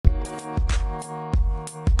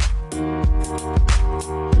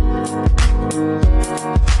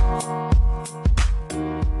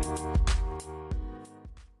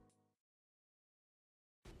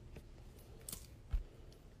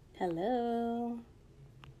Hello.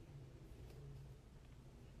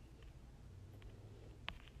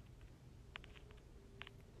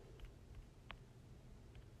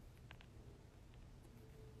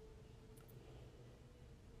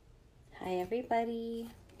 Hi, everybody.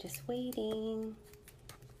 Just waiting.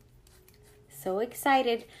 So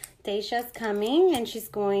excited. Deja's coming and she's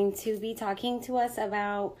going to be talking to us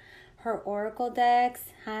about her Oracle decks.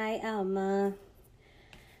 Hi, Alma.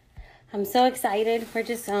 I'm so excited. We're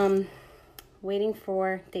just waiting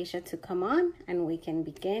for Deja to come on and we can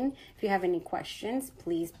begin. If you have any questions,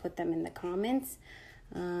 please put them in the comments.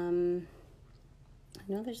 I know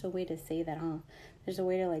there's a way to say that, huh? There's a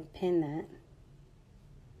way to like pin that.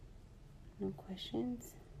 No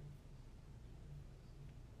questions?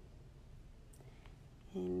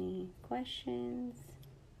 Any questions?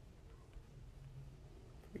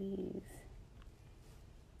 Please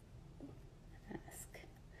ask.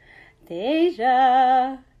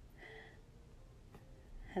 Deja!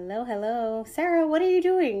 Hello, hello. Sarah, what are you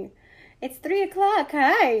doing? It's 3 o'clock.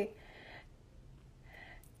 Hi.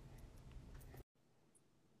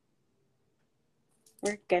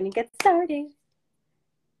 We're gonna get started.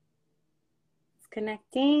 It's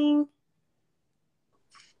connecting.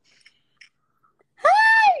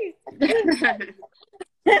 Hi!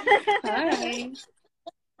 Hi.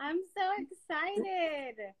 I'm so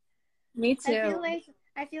excited. Me too.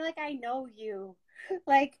 I feel like I know you.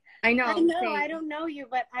 Like I know. Same. I don't know you,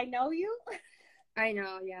 but I know you. I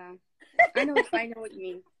know, yeah. I know what you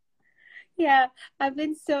mean. Yeah, I've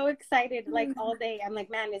been so excited like all day. I'm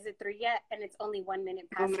like, man, is it 3 yet? And it's only 1 minute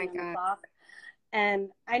passing on the clock. And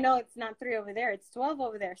I know it's not 3 over there, it's 12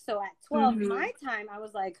 over there. So at 12 my time, I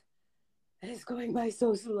was like, it's going by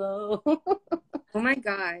so slow. Oh my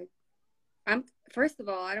God. First of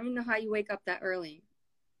all, I don't know how you wake up that early.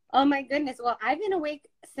 Oh my goodness. Well, I've been awake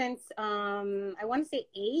since I want to say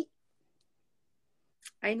 8.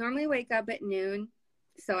 I normally wake up at noon,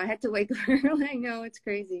 so I had to wake up early. I know, it's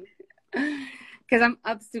crazy. Because I'm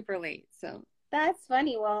up super late, so. That's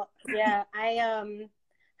funny. Well, yeah,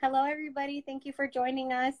 hello everybody. Thank you for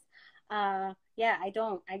joining us. Yeah, I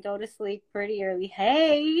go to sleep pretty early.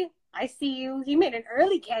 Hey, I see you. You made an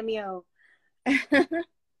early cameo.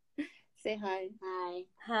 Say hi.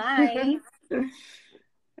 Hi.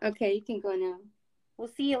 Okay, you can go now. We'll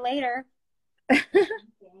see you later. Okay.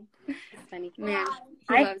 It's funny. Man,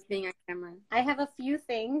 he loves being on camera. I have a few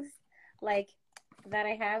things like that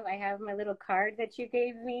I have my little card that you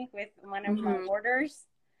gave me with one of my orders.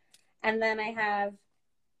 And then I have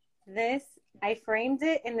this. I framed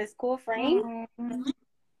it in this cool frame.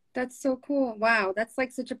 That's so cool. Wow, that's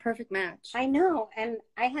like such a perfect match. I know. And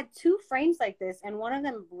I had 2 frames like this and one of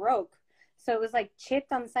them broke. So it was like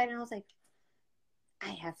chipped on the side and I was like,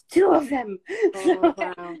 I have 2 of them. Oh,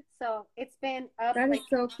 wow. So it's been up that is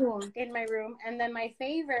so cool in my room. And then my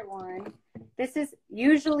favorite one, this is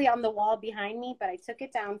usually on the wall behind me, but I took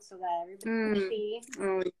it down so that everybody can see.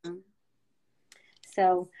 Oh, yeah.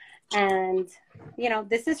 So, and, you know,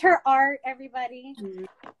 this is her art, everybody.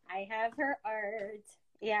 I have her art.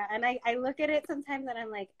 Yeah, and I look at it sometimes and I'm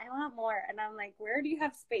like, I want more. And I'm like, where do you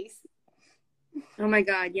have space? Oh, my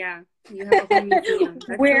God, yeah. You have a whole museum.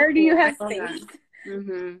 Where do you have space?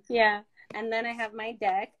 Yeah. And then I have my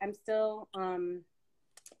deck. I'm still,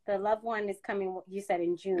 the love one is coming, you said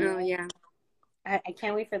in June. Oh, yeah. I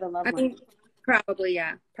can't wait for the love one. Probably,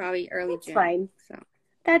 yeah. Probably early That's June. Fine. So.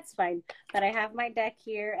 That's fine. But I have my deck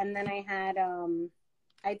here, and then I had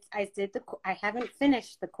I haven't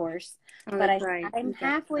finished the course, but I'm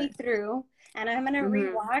halfway through, and I'm gonna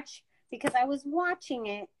rewatch because I was watching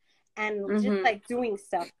it and just like doing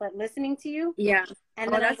stuff, but listening to you. Yeah.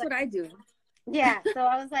 And then that's what I do. Yeah. So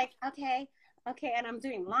I was like, okay, and I'm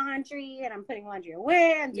doing laundry and I'm putting laundry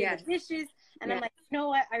away and doing the dishes, and I'm like, you know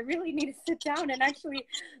what? I really need to sit down and actually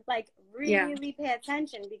like really pay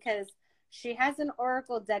attention because she has an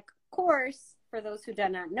Oracle deck course, for those who do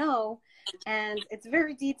not know, and it's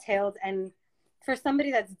very detailed. And for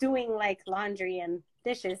somebody that's doing like laundry and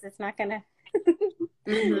dishes, it's not gonna.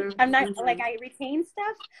 I'm not like I retain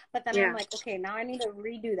stuff, but then I'm like, okay, now I need to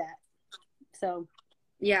redo that. So.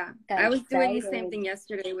 Yeah, I was doing the same thing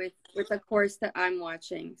yesterday with the course that I'm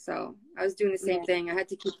watching. So I was doing the same thing. I had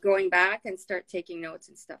to keep going back and start taking notes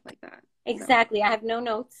and stuff like that. Exactly. So. I have no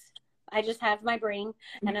notes. I just have my brain,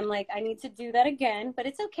 and I'm like, I need to do that again, but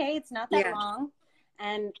it's okay. It's not that long,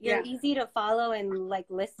 and you're easy to follow and like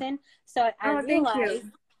listen. So I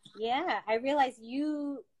realized, I realized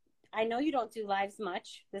I know you don't do lives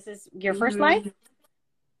much. This is your first live?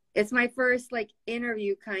 It's my first like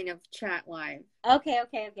interview kind of chat live. Okay.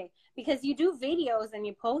 Because you do videos and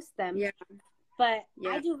you post them. Yeah. But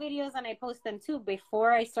I do videos and I post them too.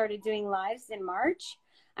 Before I started doing lives in March,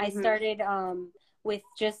 I started with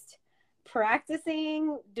just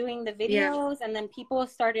practicing doing the videos, and then people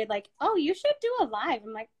started like, oh, you should do a live.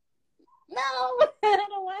 I'm like, no, I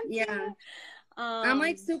don't want to. I'm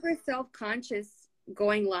like super self-conscious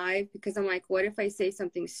going live because I'm like, what if I say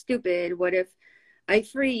something stupid? What if I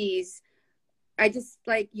freeze? I just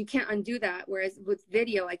like, you can't undo that. Whereas with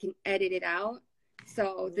video, I can edit it out.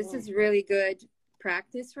 So this is really good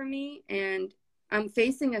practice for me. And I'm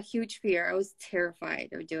facing a huge fear. I was terrified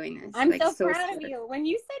of doing this. I'm like, so proud of you. When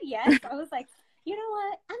you said yes, I was like, you know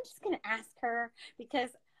what? I'm just going to ask her because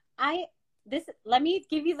let me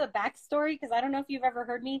give you the backstory because I don't know if you've ever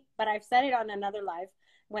heard me, but I've said it on another live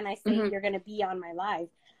when I say you're going to be on my live.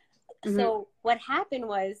 So what happened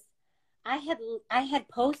was I had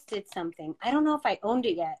posted something. I don't know if I owned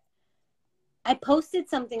it yet. I posted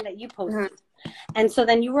something that you posted. And so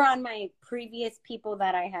then you were on my previous people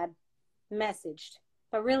that I had messaged.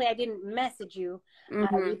 But really, I didn't message you. I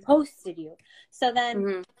reposted you. So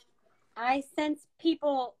then I sent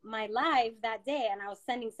people my live that day, and I was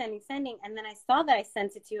sending. And then I saw that I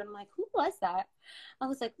sent it to you. And I'm like, who was that? I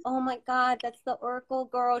was like, oh, my God, that's the Oracle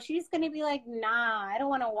girl. She's going to be like, nah, I don't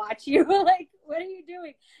want to watch you. Like, what are you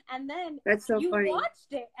doing? And then that's so funny.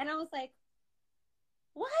 Watched it. And I was like,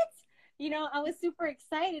 what? You know, I was super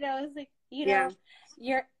excited. I was like, you know,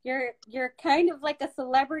 you're kind of like a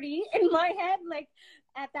celebrity in my head. Like,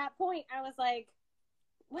 at that point, I was like,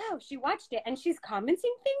 wow, she watched it and she's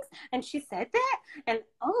commenting things and she said that and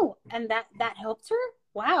and that helped her.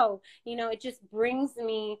 Wow. You know, it just brings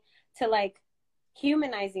me to like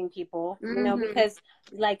humanizing people, you know, because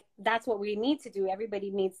like that's what we need to do. Everybody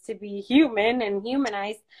needs to be human and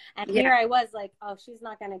humanized. And here I was like, oh, she's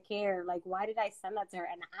not gonna care. Like, why did I send that to her?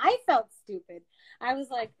 And I felt stupid. I was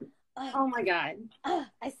like, oh my God,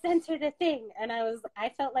 I sent her the thing, and I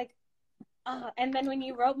felt like, and then when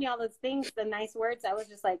you wrote me all those things, the nice words, I was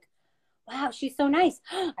just like, wow, she's so nice.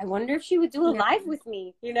 I wonder if she would do a live with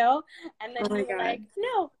me, you know? And then you were like,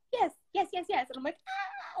 no, yes. And I'm like,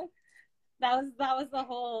 that was the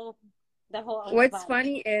whole. What's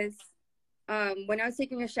funny is, when I was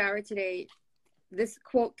taking a shower today, this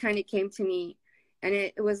quote kind of came to me, and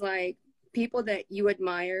it was like, people that you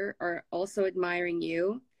admire are also admiring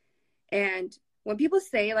you. And when people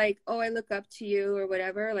say like, oh, I look up to you or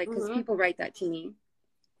whatever, like, because people write that to me.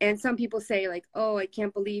 And some people say like, oh, I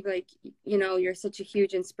can't believe, like, you know, you're such a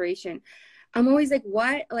huge inspiration. I'm always like,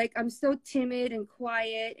 what? Like, I'm so timid and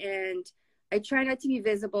quiet, and I try not to be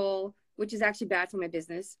visible, which is actually bad for my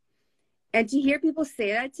business. And to hear people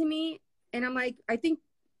say that to me, and I'm like, I think,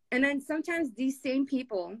 and then sometimes these same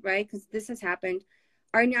people, right, because this has happened,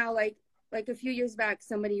 are now like a few years back,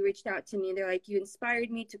 somebody reached out to me and they're like, you inspired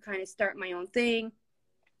me to kind of start my own thing.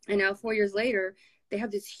 And now 4 years later, they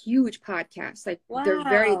have this huge podcast. Like, they're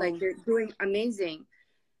they're doing amazing.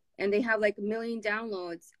 And they have like 1 million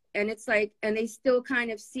downloads. And it's like, and they still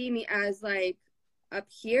kind of see me as like up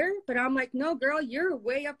here. But I'm like, no, girl, you're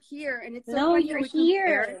way up here. And it's so no, you're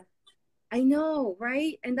here. I know,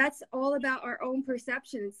 right? And that's all about our own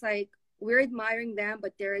perception. It's like, we're admiring them,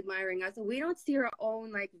 but they're admiring us. And we don't see our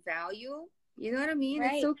own like value. You know what I mean?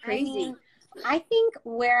 Right. It's so crazy. I think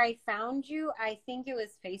where I found you, I think it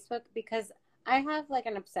was Facebook, because I have like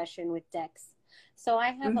an obsession with decks. So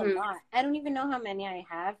I have a lot. I don't even know how many I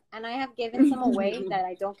have. And I have given some away that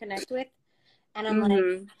I don't connect with. And I'm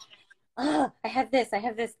like, oh, I have this.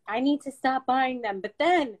 I need to stop buying them. But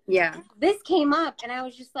then this came up and I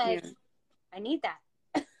was just like, I need that.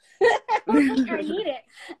 I need it.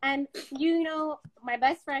 And you know, my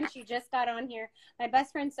best friend, she just got on here. My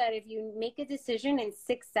best friend said, if you make a decision in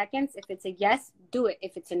 6 seconds, if it's a yes, do it.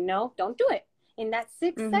 If it's a no, don't do it. In that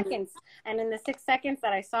 6 seconds. And in the 6 seconds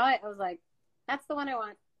that I saw it, I was like, that's the one I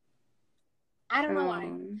want. I don't know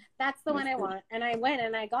why. That's the one I want. And I went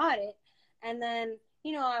and I got it. And then,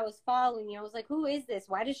 you know, I was following you. I was like, who is this?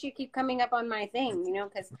 Why does she keep coming up on my thing? You know,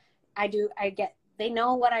 because they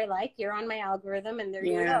know what I like. You're on my algorithm, and there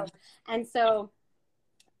you go. And so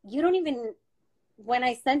you don't even, when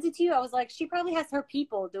I sent it to you, I was like, she probably has her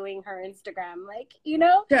people doing her Instagram. Like, you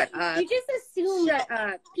know, you just assume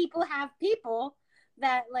that people have people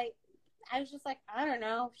that, like, I was just like, I don't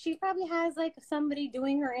know. She probably has like somebody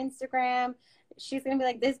doing her Instagram. She's going to be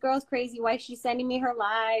like, this girl's crazy. Why is she sending me her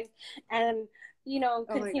live? And, you know,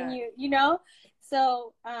 continue, you know?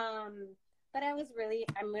 So, but I'm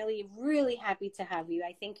really, really happy to have you.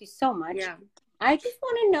 I thank you so much. Yeah. I just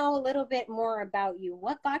want to know a little bit more about you.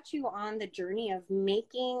 What got you on the journey of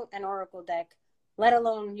making an Oracle deck, let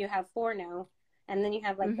alone you have 4 now, and then you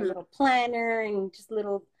have like the little planner and just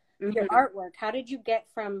little, your artwork. How did you get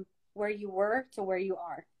from where you were to where you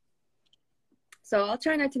are? So I'll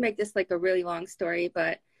try not to make this like a really long story,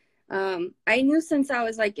 but I knew since I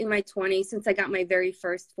was like in my 20s, since I got my very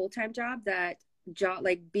first full-time job, that job,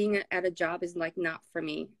 like being at a job is like not for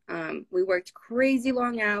me. We worked crazy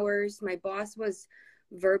long hours. My boss was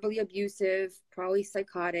verbally abusive, probably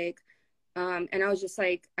psychotic. And I was just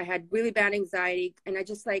like, I had really bad anxiety, and I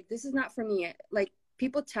just like, this is not for me. Like,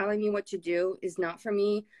 people telling me what to do is not for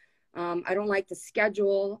me. I don't like the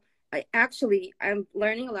schedule. I'm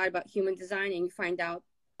learning a lot about human design, and you find out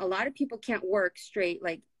a lot of people can't work straight,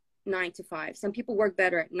 like 9 to 5. Some people work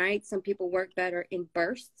better at night. Some people work better in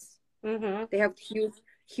bursts. Mm-hmm. They have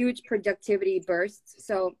huge productivity bursts.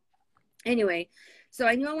 So anyway, so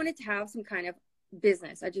I knew I wanted to have some kind of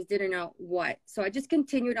business. I just didn't know what. So I just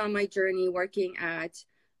continued on my journey working at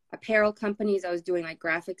apparel companies. I was doing like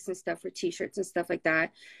graphics and stuff for t-shirts and stuff like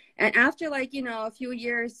that. And after like, a few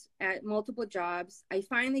years at multiple jobs, I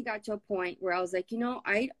finally got to a point where I was like,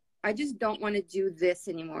 I just don't want to do this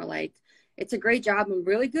anymore. Like, it's a great job. I'm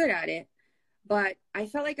really good at it. But I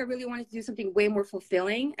felt like I really wanted to do something way more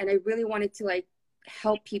fulfilling. And I really wanted to like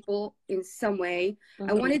help people in some way. Mm-hmm.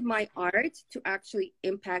 I wanted my art to actually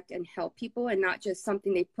impact and help people, and not just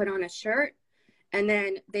something they put on a shirt and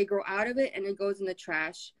then they grow out of it and it goes in the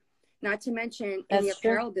trash. Not to mention in the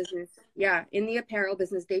apparel business. Yeah, in the apparel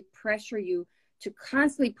business, they pressure you to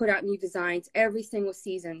constantly put out new designs every single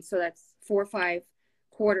season. So that's 4 or 5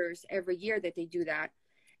 quarters every year that they do that.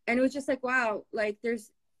 And it was just like, wow, like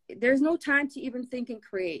there's no time to even think and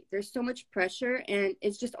create. There's so much pressure, and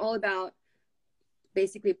it's just all about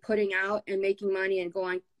basically putting out and making money and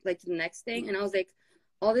going like to the next thing. And I was like,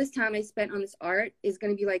 all this time I spent on this art is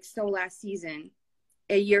going to be like so last season,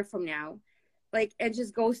 a year from now, like, it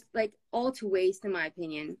just goes like all to waste in my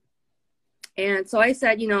opinion. And so I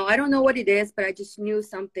said, I don't know what it is, but I just knew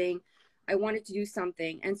something. I wanted to do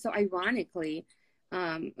something. And so ironically,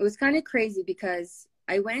 it was kind of crazy because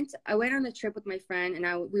I went on a trip with my friend,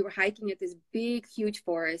 and we were hiking at this big, huge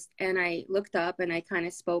forest. And I looked up and I kind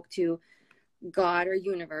of spoke to God or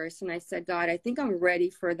universe. And I said, God, I think I'm ready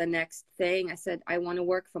for the next thing. I said, I want to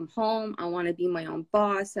work from home. I want to be my own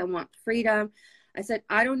boss. I want freedom. I said,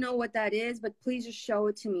 I don't know what that is, but please just show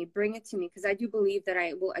it to me. Bring it to me. Because I do believe that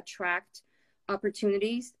I will attract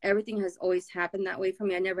opportunities. Everything has always happened that way for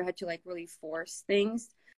me. I never had to like really force things.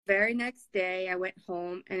 Very next day, I went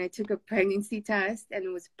home and I took a pregnancy test, and it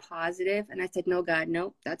was positive. And I said, no, God,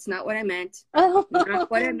 no, that's not what I meant. Not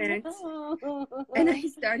what I meant. And I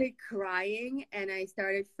started crying and I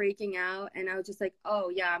started freaking out. And I was just like, oh,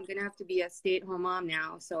 yeah, I'm going to have to be a stay-at-home mom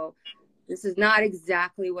now. So this is not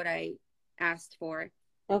exactly what I asked for.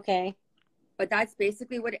 Okay. But that's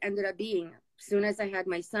basically what it ended up being. As soon as I had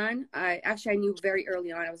my son, I knew very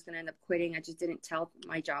early on I was going to end up quitting. I just didn't tell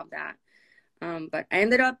my job that. But I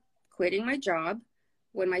ended up quitting my job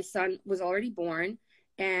when my son was already born,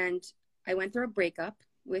 and I went through a breakup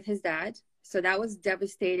with his dad. So that was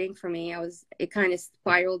devastating for me. It kind of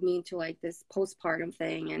spiraled me into like this postpartum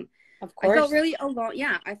thing. And of course, I felt really alone.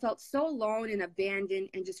 Yeah, I felt so alone and abandoned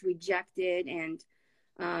and just rejected. And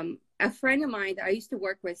a friend of mine that I used to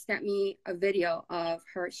work with sent me a video of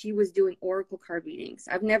her. She was doing oracle card readings.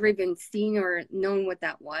 I've never even seen or known what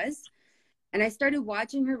that was. And I started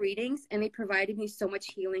watching her readings, and they provided me so much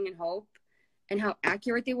healing and hope, and how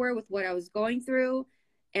accurate they were with what I was going through.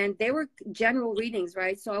 And they were general readings,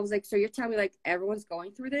 right? So I was like, so you're telling me like everyone's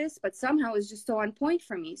going through this, but somehow it's just so on point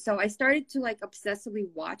for me. So I started to like obsessively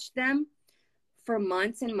watch them for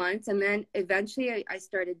months and months. And then eventually I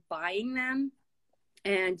started buying them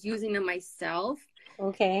and using them myself.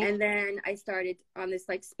 Okay. And then I started on this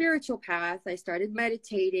like spiritual path. I started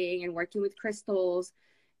meditating and working with crystals.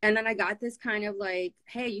 And then I got this kind of like,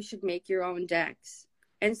 hey, you should make your own decks.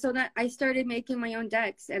 And so that I started making my own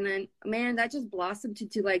decks. And then, man, that just blossomed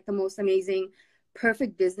into like the most amazing,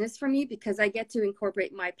 perfect business for me, because I get to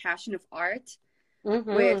incorporate my passion of art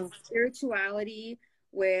with spirituality,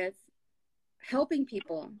 with helping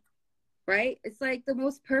people, right? It's like the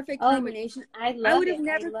most perfect combination. I would have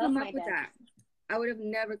never come up with that. I would have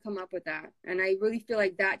never come up with that. And I really feel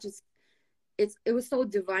like that just, it was so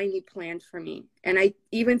divinely planned for me. And I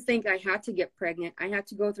even think I had to get pregnant. I had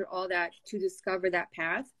to go through all that to discover that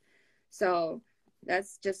path. So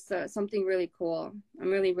that's just something really cool.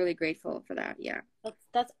 I'm really, really grateful for that. Yeah.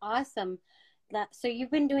 That's awesome. So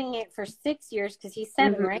you've been doing it for 6 years, because he's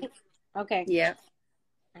 7, right? Okay. Yeah.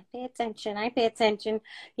 I pay attention.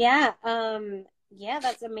 Yeah. Yeah,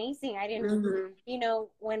 that's amazing. I didn't,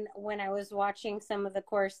 when I was watching some of the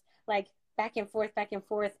course, like back and forth,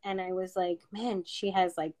 and I was like, man, she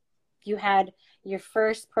has like you had your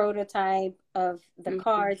first prototype of the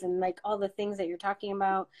cards and like all the things that you're talking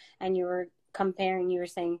about, and you were comparing, you were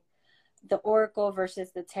saying the Oracle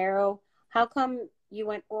versus the tarot. How come you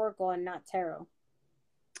went Oracle and not tarot?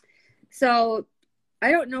 So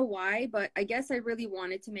I don't know why, but I guess I really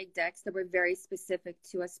wanted to make decks that were very specific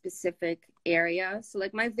to a specific area. So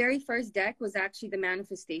like my very first deck was actually the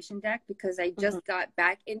manifestation deck, because I just got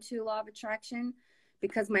back into law of attraction,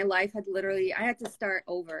 because my life had literally, I had to start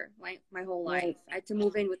over my whole life. Right. I had to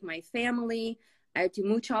move in with my family. I had to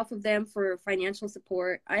mooch off of them for financial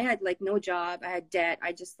support. I had like no job. I had debt.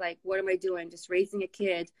 I just like, what am I doing? Just raising a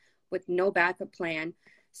kid with no backup plan.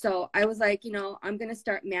 So I was like, you know, I'm going to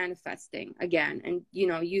start manifesting again and, you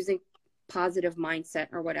know, using positive mindset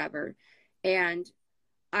or whatever. And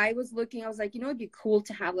I was looking, I was like, you know, it'd be cool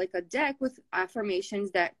to have like a deck with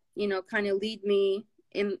affirmations that, you know, kind of lead me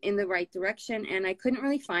in the right direction. And I couldn't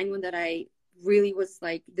really find one that I really was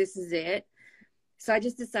like, this is it. So I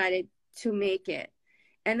just decided to make it.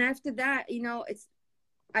 And after that, you know,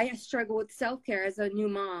 I struggle with self-care as a new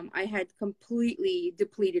mom. I had completely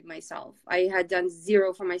depleted myself. I had done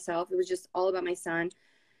zero for myself. It was just all about my son.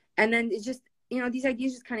 And then it just, you know, these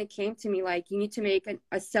ideas just kind of came to me, like, you need to make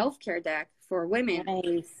a self-care deck for women.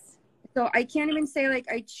 Nice. So I can't even say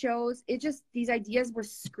like I chose it, just these ideas were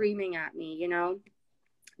screaming at me, you know.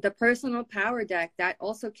 The personal power deck, that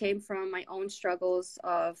also came from my own struggles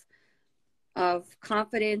of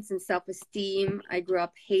confidence and self-esteem. I grew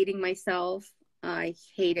up hating myself. I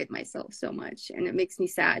hated myself so much, and it makes me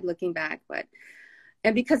sad looking back.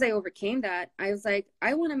 And because I overcame that, I was like,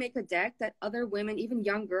 I want to make a deck that other women, even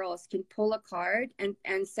young girls, can pull a card and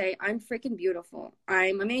say, I'm freaking beautiful.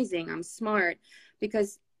 I'm amazing. I'm smart.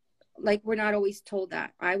 Because like, we're not always told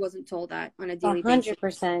that. I wasn't told that on a daily 100%.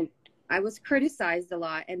 basis. I was criticized a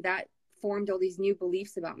lot, and that formed all these new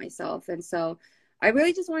beliefs about myself. And so I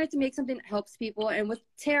really just wanted to make something that helps people. And with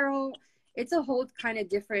tarot, it's a whole kind of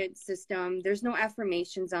different system. There's no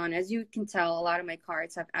affirmations on. As you can tell, a lot of my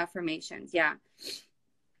cards have affirmations. Yeah.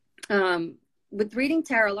 With reading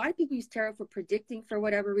tarot, a lot of people use tarot for predicting for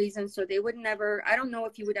whatever reason. So they would never, I don't know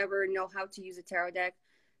if you would ever know how to use a tarot deck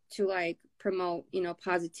to like promote, you know,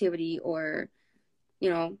 positivity or, you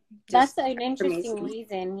know. That's an interesting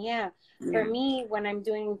reason. Yeah. For me, when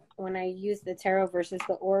I use the tarot versus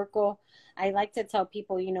the Oracle, I like to tell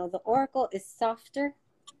people, you know, the Oracle is softer.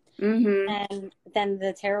 And then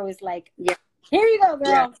the tarot is like, here you go,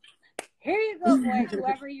 girl. Here you go, boy.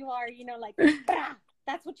 Whoever you are, you know, like, bah!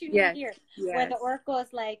 That's what you need to hear. Where the Oracle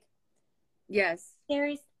is like, there's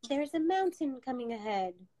a mountain coming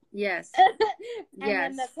ahead. Yes. And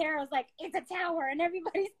then the tarot is like, it's a tower and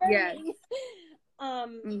everybody's burning.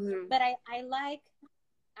 But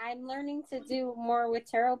I'm learning to do more with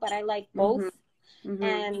tarot, but I like both.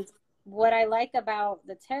 And what I like about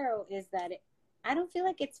the tarot is that I don't feel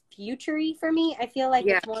like it's future-y for me. I feel like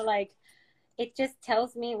it's more like, it just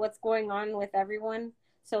tells me what's going on with everyone.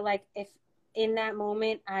 So like, if in that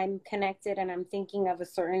moment I'm connected and I'm thinking of a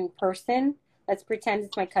certain person, let's pretend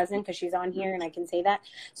it's my cousin because she's on here and I can say that.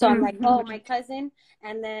 So I'm like, oh, my cousin.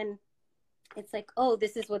 And then it's like, oh,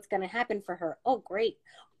 this is what's going to happen for her. Oh, great.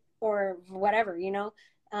 Or whatever, you know.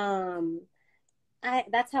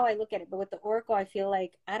 That's how I look at it. But with the Oracle, I feel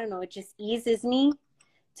like, I don't know, it just eases me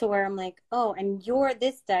to where I'm like, oh, and you're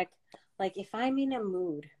this deck. Like if I'm in a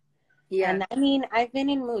mood. Yeah. And I mean, I've been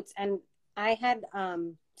in moods, and I had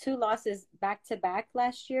 2 losses back to back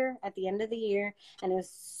last year at the end of the year. And it was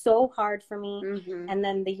so hard for me. And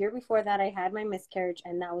then the year before that, I had my miscarriage,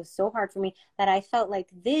 and that was so hard for me that I felt like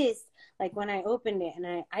this, like when I opened it,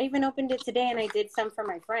 and I even opened it today, and I did some for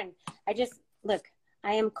my friend. I just, look,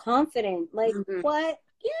 I am confident. Like what?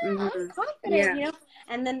 Yeah, I'm confident, you know?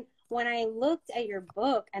 And then when I looked at your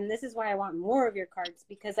book, and this is why I want more of your cards,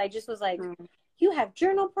 because I just was like, you have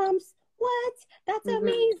journal prompts? What? That's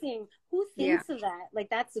amazing. Who thinks of that? Like,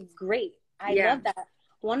 that's great. I love that.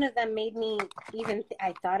 One of them made me even,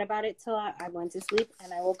 I thought about it till I went to sleep,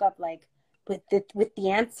 and I woke up like with the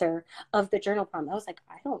answer of the journal prompt. I was like,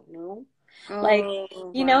 I don't know. Like,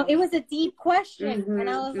 you know, it was a deep question. And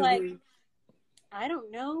I was like, I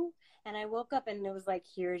don't know. And I woke up and it was like,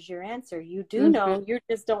 here's your answer. You do know. You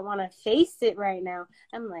just don't want to face it right now.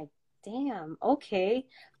 I'm like, damn, okay.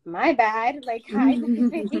 My bad. Like, hide my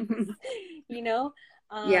face, you know?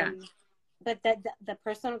 But the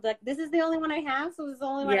person was like, this is the only one I have. So this is the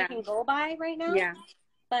only one I can go by right now. Yeah.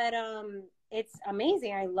 But it's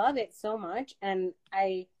amazing. I love it so much. And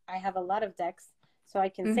I have a lot of decks. So I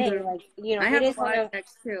can say, like, you know, I have a lot of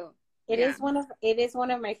decks too. It is one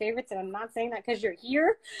of my favorites, and I'm not saying that because you're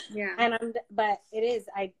here. Yeah. But it is.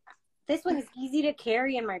 this one is easy to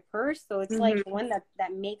carry in my purse, so it's like Mm-hmm. the one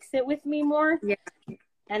that makes it with me more. Yeah.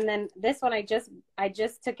 And then this one, I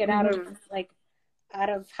just took it out of Mm-hmm. out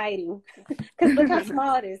of hiding, because look how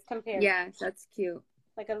small it is compared. Yeah, that's cute.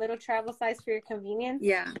 Like a little travel size for your convenience.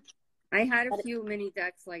 Yeah, I had a But few mini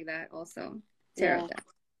decks like that also, tarot yeah, decks.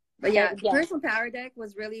 But yeah, yeah, personal power deck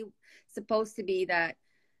was really supposed to be that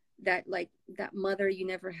like that mother you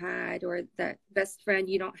never had, or that best friend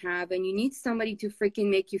you don't have, and you need somebody to freaking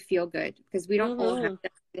make you feel good, because we don't all have mm-hmm.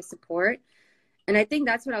 that kind of support. And I think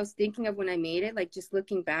that's what I was thinking of when I made it. Like, just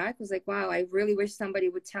looking back, was like, wow, I really wish somebody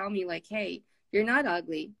would tell me, like, hey, you're not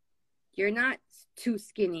ugly, you're not too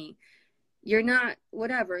skinny, you're not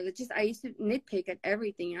whatever. It's just, I used to nitpick at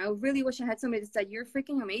everything. I really wish I had somebody that said, you're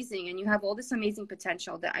freaking amazing and you have all this amazing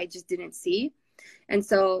potential that I just didn't see. And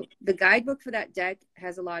so the guidebook for that deck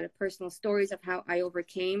has a lot of personal stories of how I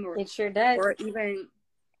overcame, It sure does.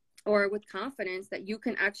 or with confidence, that you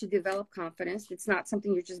can actually develop confidence. It's not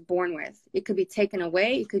something you're just born with. It could be taken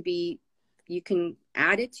away. It could be, you can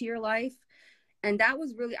add it to your life. And that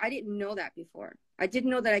was really, I didn't know that before. I didn't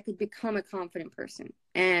know that I could become a confident person.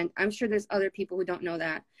 And I'm sure there's other people who don't know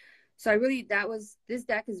that. So this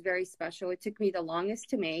deck is very special. It took me the longest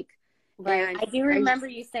to make. Right. And I do remember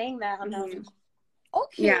you saying that. And I was like,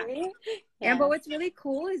 okay. Yeah. And but what's really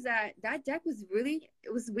cool is that deck was really,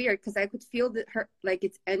 it was weird, because I could feel like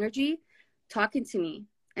its energy talking to me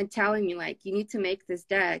and telling me, like, you need to make this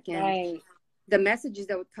deck. And right. the messages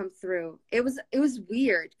that would come through, it was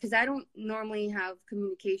weird, because I don't normally have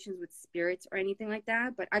communications with spirits or anything like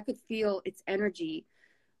that, but I could feel its energy.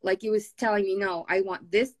 Like, it was telling me, no, I want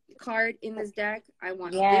this card in this deck, I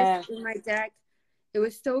want this in my deck. It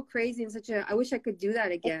was so crazy, and I wish I could do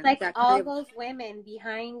that again. It's like all those women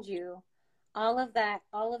behind you, all of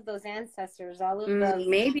those ancestors, all of those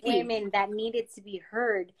women that needed to be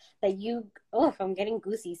heard, that I'm getting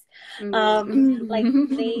goosies. Like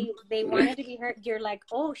they wanted to be heard. You're like,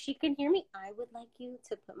 oh, she can hear me. I would like you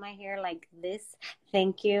to put my hair like this.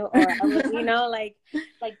 Thank you. Or, like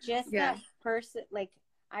just that person. Like,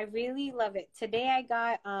 I really love it. Today I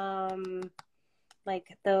got,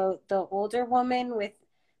 like the older woman with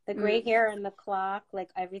the gray hair and the clock,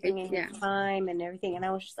 like everything in his time and everything. And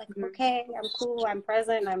I was just like, okay, I'm cool, I'm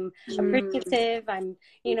present, I'm appreciative, I'm,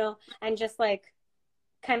 and just like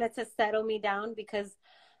kind of to settle me down, because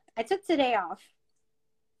I took today off.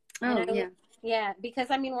 Yeah, because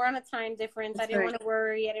we're on a time difference. I didn't want to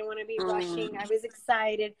worry. I didn't want to be rushing. I was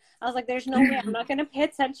excited. I was like, there's no way I'm not going to pay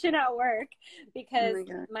attention at work, because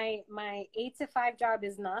my 8 to 5 job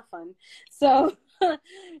is not fun. So,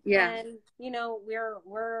 and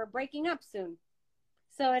we're breaking up soon.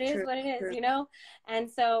 So it is what it is,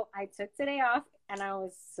 And so I took today off, and I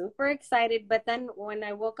was super excited. But then when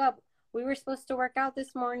I woke up, we were supposed to work out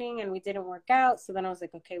this morning and we didn't work out. So then I was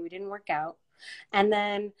like, okay, we didn't work out. And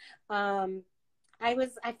then, I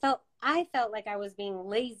felt like I was being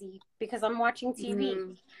lazy because I'm watching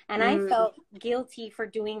TV, and I felt guilty for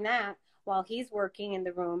doing that while he's working in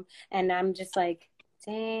the room. And I'm just like,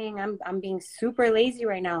 dang, I'm being super lazy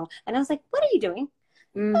right now. And I was like, what are you doing?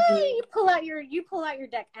 Hey, you pull out your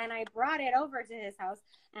deck. And I brought it over to his house,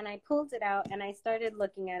 and I pulled it out, and I started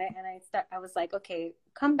looking at it, and I was like, okay,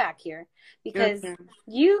 come back here, because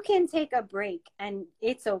you can take a break and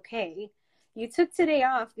it's okay. You took today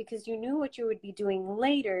off because you knew what you would be doing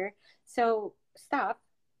later. So stop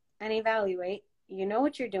and evaluate. You know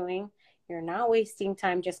what you're doing. You're not wasting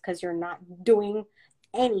time just because you're not doing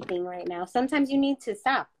anything right now. Sometimes you need to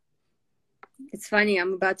stop. It's funny.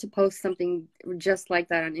 I'm about to post something just like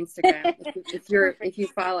that on Instagram. if you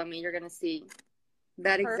follow me, you're gonna see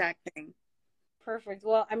that exact thing. Perfect.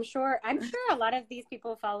 Well, I'm sure a lot of these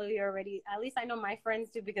people follow you already. At least I know my friends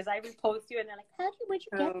do, because I repost you and they're like, where'd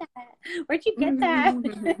you get that? Where'd you get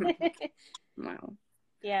that? Wow.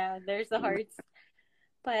 Yeah, there's the hearts.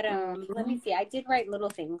 But let me see. I did write little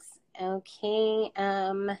things. Okay.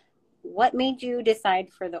 What made you decide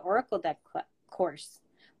for the Oracle deck course,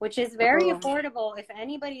 which is very affordable? If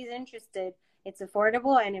anybody's interested, it's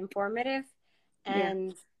affordable and informative.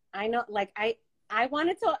 And I know, like, I want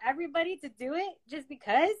to tell everybody to do it just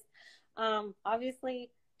because,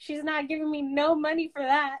 obviously she's not giving me no money for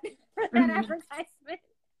that, advertisement.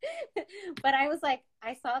 But I was like,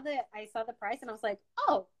 I saw the price, and I was like,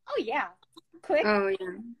 oh yeah, quick. Oh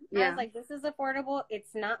yeah. I was like, this is affordable.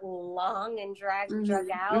 It's not long and drug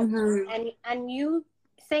out. And you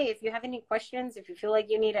say, if you have any questions, if you feel like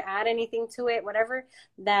you need to add anything to it, whatever,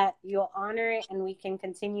 that you'll honor it, and we can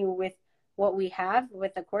continue with what we have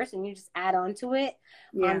with the course, and you just add on to it.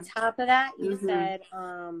 On top of that, you said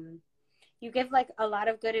you give like a lot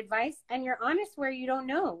of good advice, and you're honest where you don't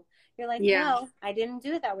know. You're like, Yeah. well, I didn't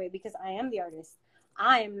do it that way because I am the artist.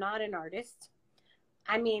 I am not an artist.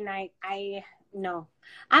 I mean, no,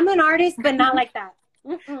 I'm an artist, but not like that.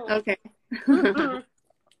 Mm-mm. Okay. Mm-mm.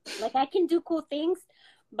 Like, I can do cool things,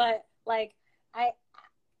 but like,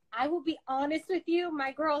 I will be honest with you,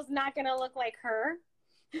 my girl's not gonna look like her.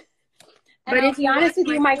 And But I'll if be you honest watch with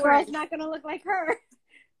you, my my girl's stories- not gonna look like her.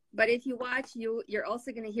 But if you watch, you're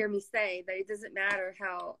also going to hear me say that it doesn't matter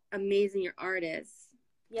how amazing your art is,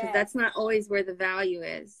 because Yes. that's not always where the value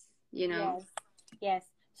is, you know? Yes. Yes.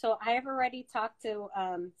 So I have already talked to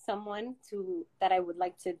someone that I would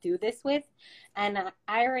like to do this with, and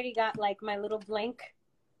I already got like my little blank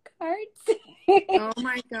cards. Oh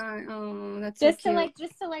my God. Oh, that's just so cute.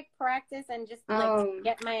 to practice and just to like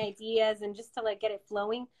get my ideas and just to like get it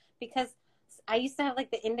flowing, because I used to have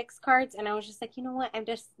like the index cards, and I was just like, you know what,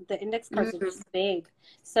 the index cards are just big.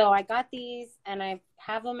 So I got these, and I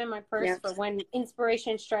have them in my purse for when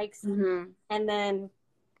inspiration strikes. And then,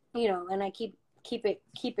 you know, and I keep keeping.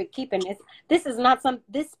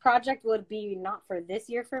 This project would be not for this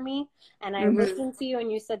year for me. And I listened to you,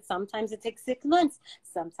 and you said sometimes it takes 6 months,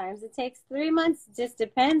 sometimes it takes 3 months, just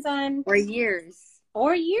depends on, or years.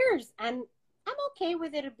 And I'm okay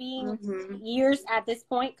with it being years at this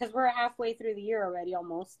point, because we're halfway through the year already,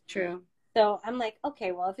 almost. True. So I'm like,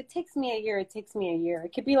 okay, well, if it takes me a year, it takes me a year.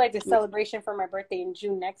 It could be like a celebration for my birthday in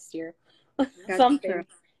June next year. Something.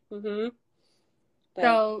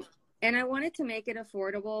 So, and I wanted to make it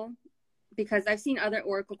affordable, because I've seen other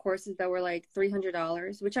Oracle courses that were like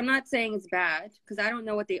 $300, which I'm not saying is bad, because I don't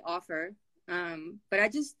know what they offer. But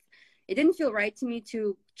it didn't feel right to me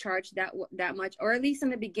to charge that much, or at least in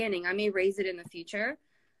the beginning. I may raise it in the future,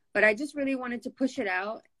 but I just really wanted to push it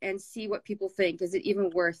out and see what people think. Is it even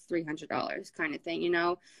worth $300 kind of thing, you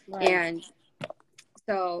know? Right. And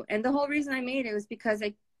so, and the whole reason I made it was because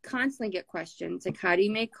I constantly get questions like, how do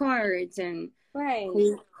you make cards? And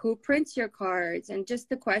who prints your cards? And just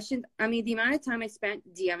the questions. I mean, the amount of time I spent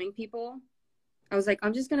DMing people, I was like,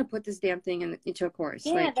 I'm just going to put this damn thing into a course.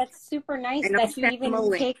 Yeah, like, that's super nice that you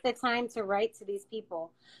even take the time to write to these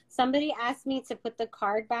people. Somebody asked me to put the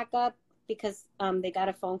card back up because they got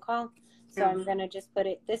a phone call. So I'm going to just put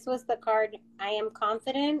it. This was the card, I am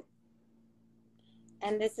confident.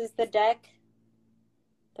 And this is the deck,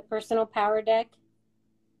 the personal power deck.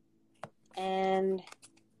 And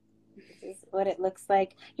this is what it looks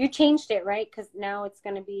like. You changed it, right? Because now it's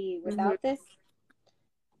going to be without this.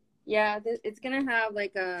 Yeah, it's going to have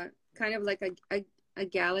like a kind of like a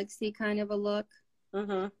galaxy kind of a look.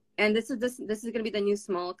 And this is going to be the new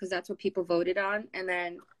small, because that's what people voted on. And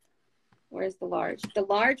then where's the large? The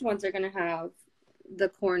large ones are going to have the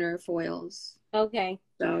corner foils. Okay.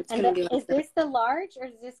 So it's going to be like is this the large, or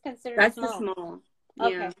is this considered that's small? the small.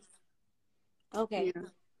 Okay. Yeah. Okay. Yeah.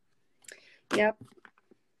 Yep.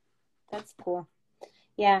 That's cool.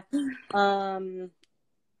 Yeah. I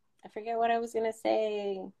forget what I was going to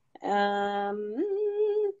say.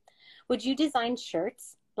 Would you design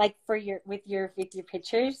shirts like with your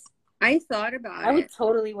pictures? I thought about it. I would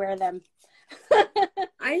totally wear them.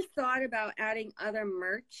 I thought about adding other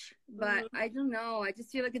merch, but I don't know. I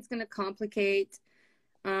just feel like it's going to complicate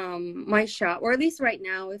my shop, or at least right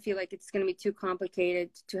now I feel like it's going to be too complicated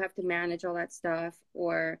to have to manage all that stuff.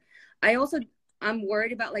 Or I'm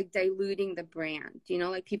worried about like diluting the brand, you know,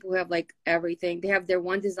 like people who have like everything. They have their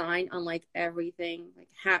one design on like everything, like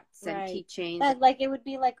hats and keychains. Like it would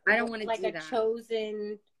be like, I don't want to like do a that.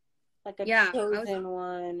 chosen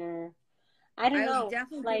one, or I don't know.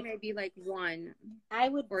 Definitely like maybe like one. I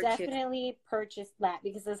would definitely purchase that,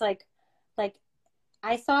 because it's like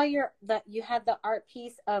I saw that you had the art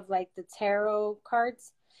piece of like the tarot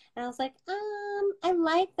cards, and I was like, I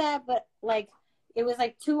like that, but like it was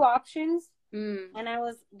like 2 options. And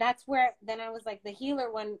that's where then I was like, the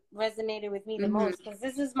healer one resonated with me the most, because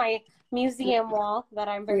this is my museum wall that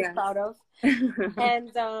I'm very proud of.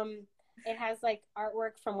 And it has like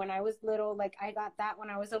artwork from when I was little. Like I got that when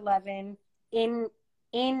I was 11 in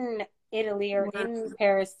Italy or in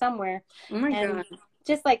Paris somewhere. Oh my God.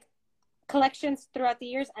 Just like collections throughout the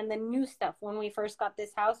years, and the new stuff when we first got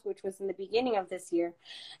this house, which was in the beginning of this year.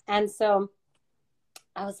 And so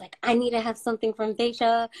I was like, I need to have something from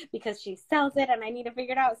Daisha because she sells it, and I need to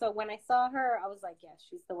figure it out. So when I saw her, I was like, yeah,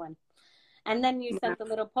 she's the one. And then you sent the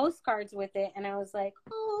little postcards with it, and I was like,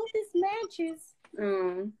 oh, this matches.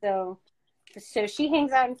 So she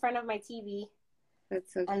hangs out in front of my TV.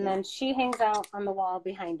 That's so cool. And then she hangs out on the wall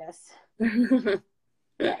behind us.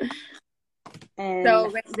 And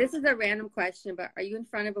so this is a random question, but are you in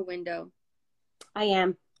front of a window? I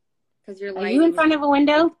am. Because you're Are you in front of a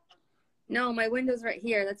window? No, my window's right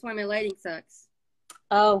here. That's why my lighting sucks.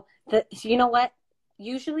 Oh, you know what?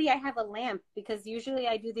 Usually I have a lamp because usually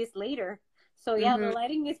I do this later. So yeah, the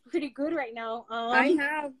lighting is pretty good right now.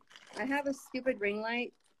 I have a stupid ring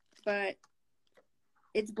light, but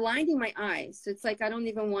it's blinding my eyes. So it's like I don't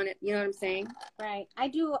even want it. You know what I'm saying? Right.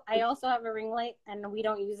 I also have a ring light, and we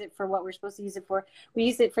don't use it for what we're supposed to use it for. We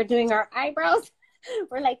use it for doing our eyebrows.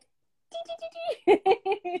 We're like,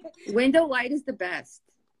 window light is the best.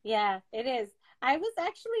 Yeah, it is. I was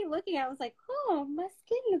actually looking. I was like, oh, my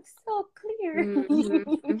skin looks so clear.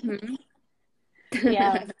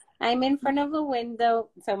 Yeah. I'm in front of a window.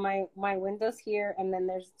 So my window's here, and then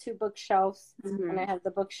there's 2 bookshelves. And I have the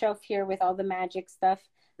bookshelf here with all the magic stuff.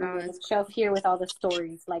 And the bookshelf here with all the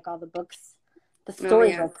stories, like all the books. The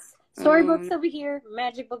storybooks. Storybooks over here,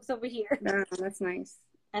 magic books over here. Oh, that's nice.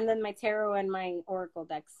 And then my tarot and my oracle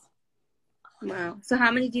decks. Wow. So how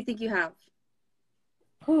many do you think you have?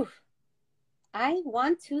 Whew. I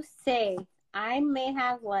want to say I may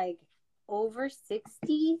have like over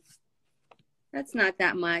 60. That's not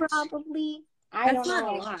that much. Probably. That's not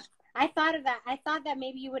a lot. I thought of that. I thought that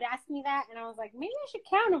maybe you would ask me that, and I was like, maybe I should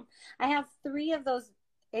count them. I have 3 of those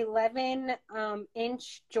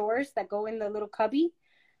 11-inch drawers that go in the little cubby.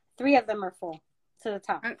 3 of them are full to the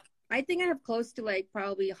top. I think I have close to like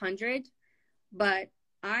probably 100, but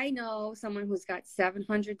I know someone who's got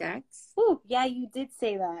 700 decks. Oh, yeah, you did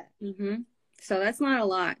say that. So that's not a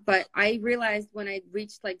lot, but I realized when I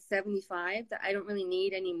reached like 75 that I don't really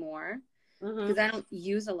need any more because I don't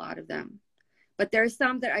use a lot of them. But there's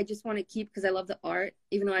some that I just want to keep because I love the art,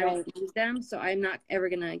 even though I don't use them. So I'm not ever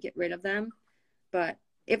gonna get rid of them. But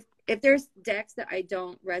if there's decks that I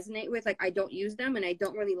don't resonate with, like I don't use them and I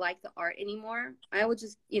don't really like the art anymore, I will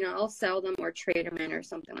just, I'll sell them or trade them in or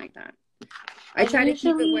something like that. I try to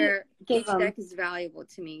keep it where each deck is valuable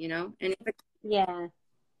to me, and if it's,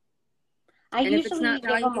 if it's not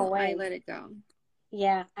valuable, I let it go.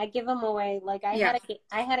 Yeah, I give them away. Like I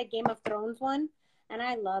had a Game of Thrones one, and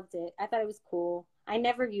I loved it. I thought it was cool. I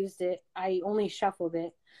never used it. I only shuffled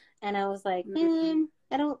it, and I was like, man,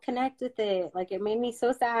 I don't connect with it. Like it made me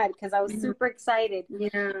so sad because I was super excited.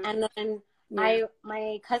 Yeah. And then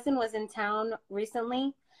my cousin was in town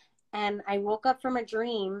recently, and I woke up from a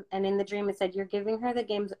dream, and in the dream it said, "You're giving her the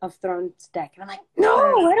Game of Thrones deck." And I'm like, "No,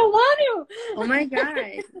 I don't want to." Oh my God.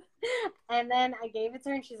 And then I gave it to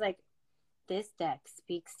her, and she's like, "This deck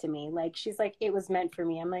speaks to me." Like, she's like, "It was meant for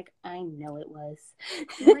me." I'm like, "I know it was."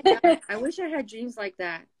 Oh my God. I wish I had dreams like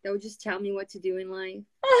that. That would just tell me what to do in life.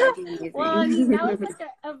 Well, that was like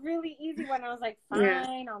a really easy one. I was like,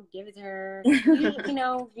 fine, I'll give it to her. You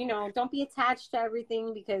know, don't be attached to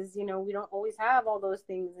everything because, we don't always have all those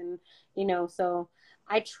things. And, so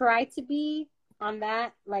I try to be on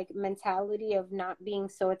that like mentality of not being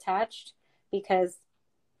so attached because,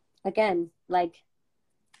 again, like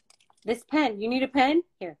this pen, you need a pen?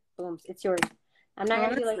 Here, boom, it's yours. I'm not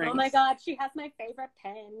going to be like, oh my God, she has my favorite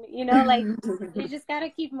pen. Like you just got to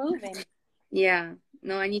keep moving. Yeah.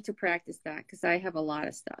 No, I need to practice that because I have a lot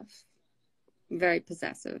of stuff. I'm very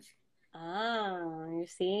possessive. Ah, you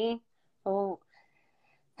see? Oh,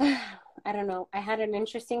 I don't know. I had an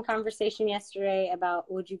interesting conversation yesterday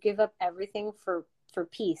about would you give up everything for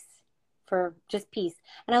peace, for just peace?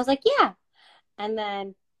 And I was like, yeah. And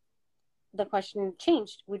then the question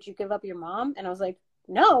changed. Would you give up your mom? And I was like,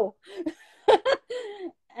 no.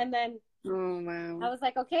 And then wow. I was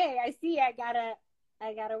like, okay, I see. I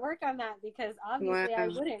gotta work on that because obviously I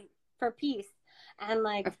wouldn't for peace. And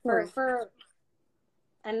like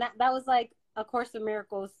and that was like a Course of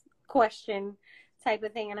Miracles question type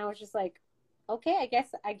of thing. And I was just like, okay,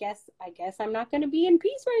 I guess I'm not gonna be in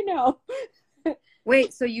peace right now.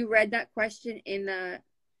 Wait, so you read that question in the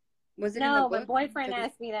in the book? My boyfriend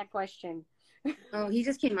asked me that question. Oh, he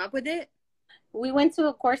just came up with it? We went to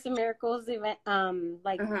a Course of Miracles event,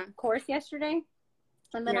 course yesterday.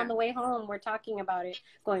 And then on the way home, we're talking about it,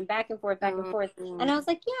 going back and forth. And I was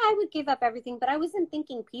like, yeah, I would give up everything. But I wasn't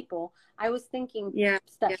thinking people. I was thinking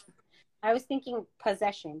stuff. Yeah. I was thinking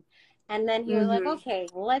possession. And then he was like, okay,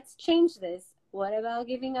 let's change this. What about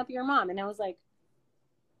giving up your mom? And I was like,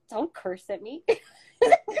 don't curse at me.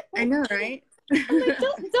 I know, right? I'm like,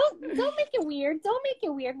 don't make it weird. Don't make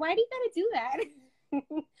it weird. Why do you gotta do that?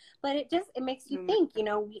 But it makes you think,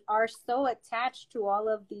 we are so attached to all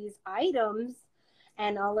of these items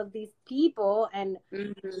and all of these people, and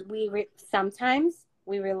sometimes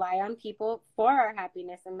we rely on people for our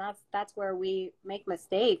happiness, and that's where we make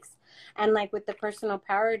mistakes. And like with the personal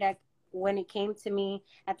power deck, when it came to me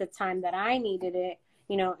at the time that I needed it,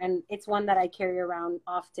 and it's one that I carry around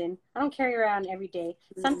often. I don't carry around every day.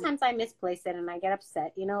 Sometimes I misplace it and I get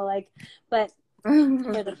upset, but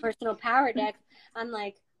for the personal power deck, I'm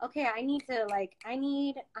like, okay, I need to I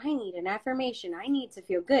need an affirmation. I need to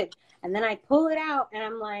feel good. And then I pull it out and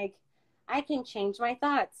I'm like, I can change my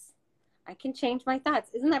thoughts. I can change my thoughts.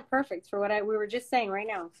 Isn't that perfect for what we were just saying right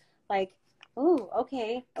now? Like, oh,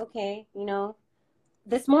 okay, you know,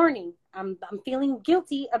 this morning I'm feeling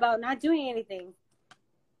guilty about not doing anything.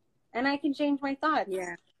 And I can change my thoughts.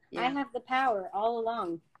 Yeah. I have the power all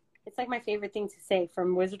along. It's like my favorite thing to say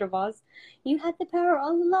from Wizard of Oz. You had the power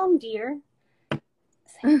all along, dear.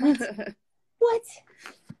 Like, what? What?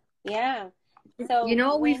 Yeah. So you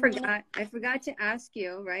know, I forgot to ask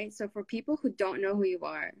you, right? So for people who don't know who you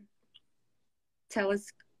are, tell us,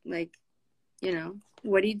 like, you know,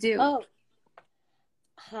 what do you do? Oh,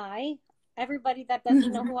 hi, everybody that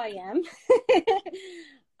doesn't know who I am.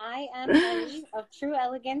 I am Ellie of True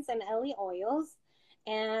Elegance and Ellie Oils,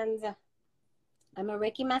 and I'm a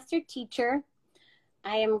Reiki Master teacher.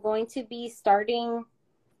 I am going to be starting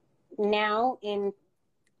now in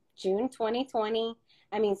June 2020.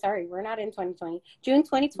 I mean, sorry, we're not in 2020. June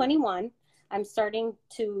 2021, I'm starting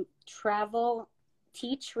to travel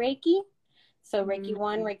teach Reiki. So Reiki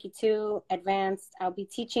 1, Reiki 2, advanced. I'll be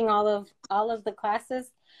teaching all of the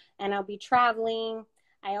classes, and I'll be traveling.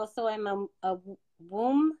 I also am a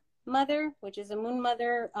womb mother, which is a moon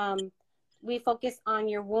mother. We focus on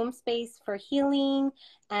your womb space for healing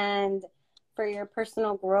and for your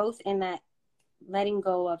personal growth in that letting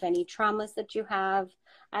go of any traumas that you have.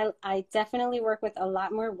 I definitely work with a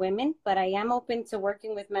lot more women, but I am open to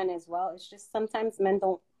working with men as well. It's just sometimes men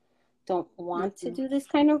don't want to do this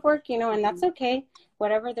kind of work, you know, and that's okay.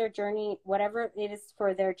 Whatever their journey, whatever it is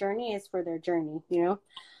for their journey is for their journey, you know.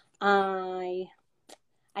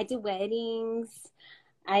 I do weddings.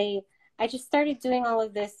 I just started doing all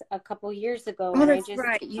of this a couple years ago. Oh, that's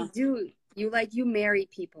right. You do. You marry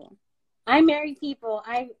people. I marry people.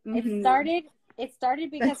 It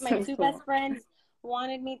started because that's my two best friends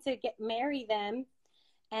wanted me to marry them.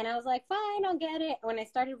 And I was like, fine, I'll get it. When I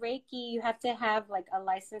started Reiki, you have to have like a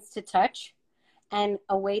license to touch. And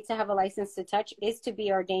a way to have a license to touch is to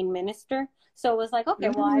be ordained minister. So it was like, okay,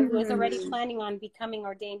 well, I was already planning on becoming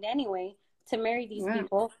ordained anyway to marry these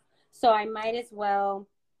people. So I might as well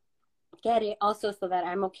get it also so that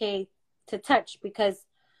I'm okay to touch, because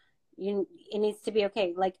it needs to be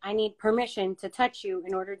okay. Like, I need permission to touch you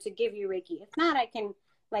in order to give you Reiki. If not, I can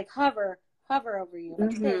like hover over you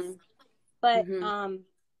like this. But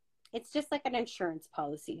it's just like an insurance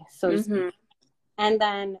policy. So and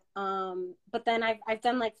then but then I've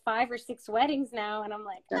done like 5 or 6 weddings now, and I'm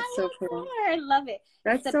like, that's so cool. I love it.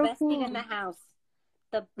 It's the best seat in the house.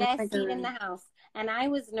 The best seat in the house. And I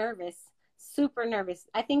was nervous, super nervous.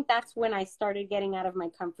 I think that's when I started getting out of my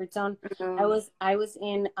comfort zone. I was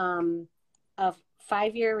in a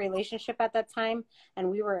 5-year relationship at that time,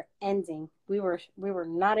 and we were ending. We were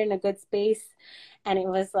not in a good space, and it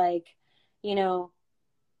was like, you know,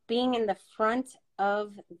 being in the front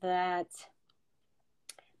of that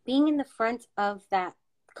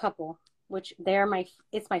couple, which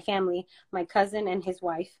it's my family, my cousin and his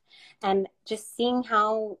wife, and just seeing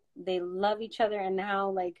how they love each other and how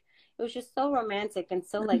like it was just so romantic and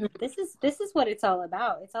so like this is what it's all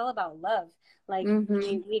about. It's all about love. Like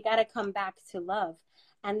we got to come back to love.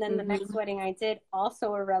 And then the next wedding I did,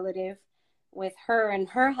 also a relative, with her and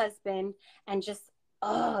her husband, and just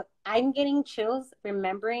I'm getting chills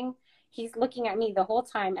remembering he's looking at me the whole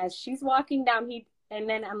time as she's walking down. And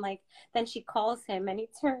then I'm like, then she calls him and he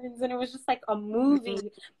turns, and it was just like a movie,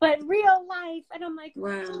 but real life. And I'm like,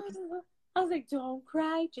 wow. Oh. I was like, don't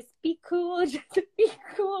cry, just be cool, just be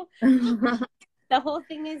cool. The whole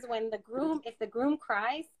thing is if the groom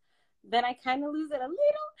cries, then I kind of lose it a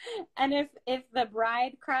little. And if the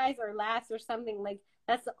bride cries or laughs or something, like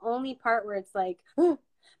that's the only part where it's like,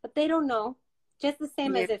 but they don't know. Just the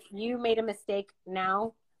same as if you made a mistake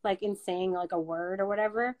now, like in saying like a word or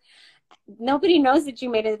whatever. Nobody knows that you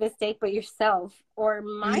made a mistake but yourself or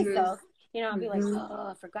myself. You know, I'll be like, oh,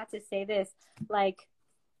 I forgot to say this. Like,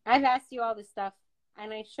 I've asked you all this stuff,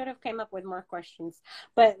 and I should have came up with more questions.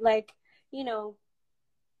 But like, you know,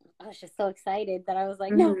 I was just so excited that I was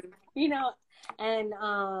like, no, you know, and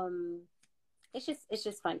it's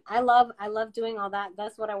just fun. I love doing all that.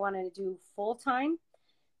 That's what I wanted to do full time.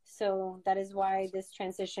 So that is why this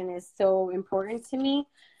transition is so important to me.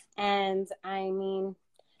 And I mean,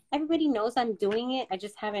 everybody knows I'm doing it.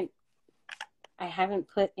 I haven't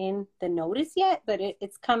put in the notice yet, but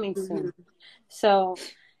it's coming soon. So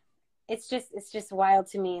it's just wild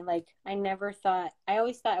to me. Like, I always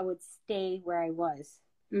thought I would stay where I was.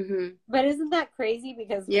 But isn't that crazy?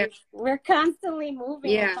 Because we're constantly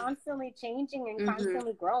moving and constantly changing and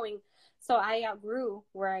constantly growing. So I outgrew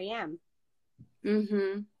where I am.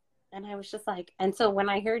 Mm-hmm. And I was just like, and so when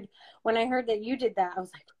I heard that you did that, I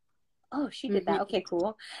was like, oh, she did Mm-hmm. that. Okay,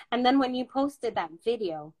 cool. And then when you posted that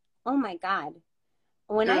video, oh my God.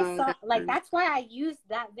 When I Oh, saw, that's like, fun. that's why I used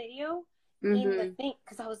that video in the Mm-hmm. thing,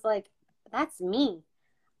 because I was like, that's me.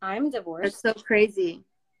 I'm That's divorced. so crazy.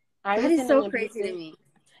 I That was is in an so crazy to abusive, me.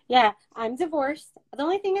 yeah, I'm divorced. The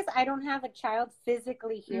only thing is, I don't have a child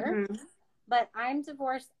physically here, Mm-hmm. but I'm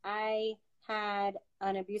divorced. I had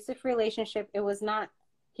an abusive relationship. It was not,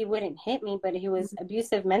 he wouldn't hit me, but he was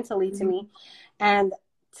abusive mentally to me. And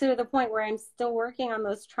to the point where I'm still working on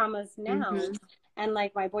those traumas now. Mm-hmm. And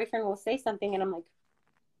like my boyfriend will say something and I'm like,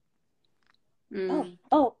 oh,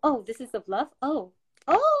 Mm. oh, this is of love. Oh,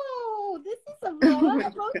 this is of Oh love. my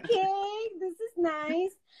God. Okay, this is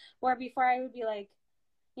nice. Where before I would be like,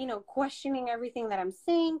 questioning everything that I'm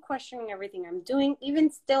saying, questioning everything I'm doing. Even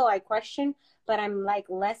still, I question, but I'm like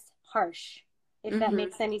less harsh, if that Mm-hmm.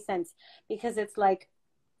 makes any sense. Because it's like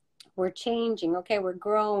we're changing. Okay, we're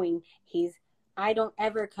growing. I don't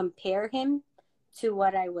ever compare him to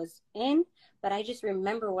what I was in, but I just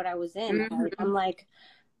remember what I was in. Mm-hmm. I'm like,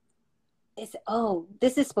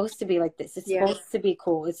 this is supposed to be like this. It's Yeah. supposed to be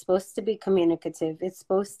cool. It's supposed to be communicative. It's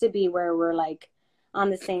supposed to be where we're like on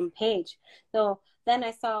the same page. So then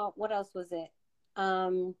I saw, what else was it?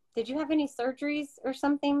 Did you have any surgeries or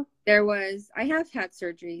something? I have had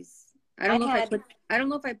surgeries. I had, I don't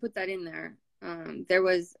know if I put that in there. There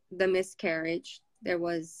was the miscarriage. There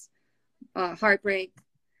was heartbreak.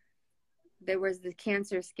 There was the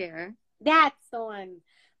cancer scare. that's the one.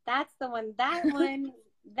 That's the one. That one.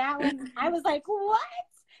 I was like, what?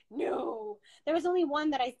 No. There was only one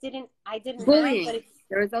that I didn't have, but Bullying. it's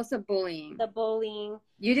There was also bullying. the bullying.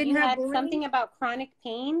 You didn't You have had bullying? something about chronic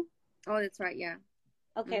pain. Oh, that's right. Yeah.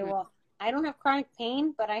 Okay, Mm-hmm. well, I don't have chronic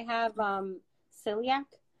pain, but I have celiac,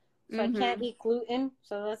 so I can't Mm-hmm. eat gluten.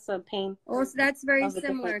 So that's a pain Oh, so that's very of a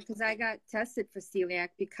different. similar because I got tested for celiac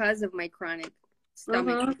because of my chronic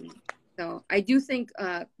stomach Mm-hmm. pain. So I do think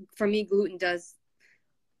for me,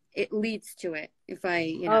 it leads to it if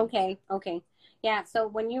I. Okay. Yeah, so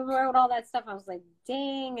when you wrote all that stuff, I was like,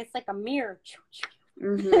 dang, it's like a mirror.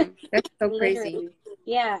 Mm-hmm. That's so crazy. Literally.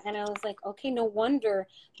 Yeah, and I was like, okay, no wonder,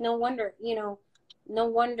 no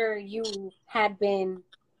wonder you had been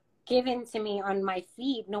given to me on my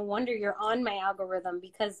feed. No wonder you're on my algorithm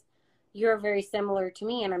because you're very similar to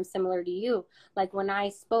me and I'm similar to you. Like when I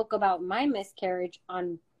spoke about my miscarriage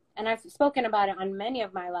and I've spoken about it on many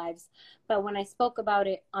of my lives, but when I spoke about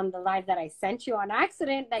it on the live that I sent you on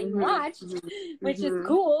accident that you Mm-hmm. watched, Mm-hmm. which is Mm-hmm.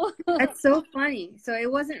 cool. That's so funny. So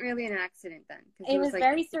it wasn't really an accident then because it It was was like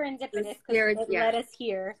very the serendipitous because spirit. it Yeah, led us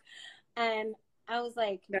here. And I was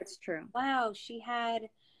like, that's true. wow, she had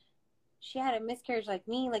a miscarriage like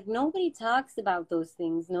me. Like nobody talks about those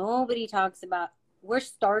things. Nobody talks about, we're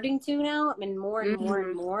starting to now and more and more and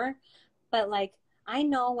Mm-hmm. more. But like I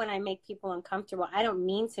know when I make people uncomfortable, I don't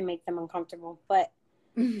mean to make them uncomfortable, but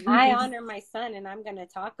I honor my son and I'm gonna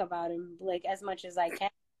talk about him like as much as I can.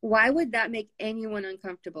 Why would that make anyone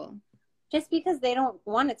uncomfortable? Just because they don't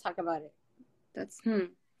want to talk about it. That's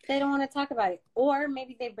They don't want to talk about it. Or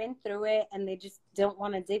maybe they've been through it and they just don't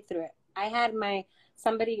want to dig through it. I had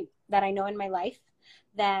somebody that I know in my life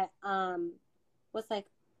that was like,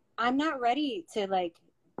 I'm not ready to like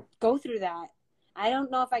go through that. I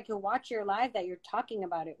don't know if I could watch your live that you're talking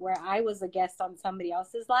about it, where I was a guest on somebody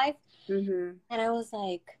else's live. Mm-hmm. And I was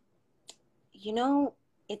like,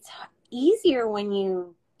 it's easier when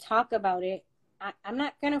you talk about it. I'm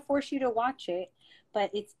not going to force you to watch it, but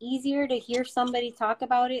it's easier to hear somebody talk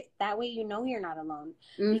about it. That way, you're not alone,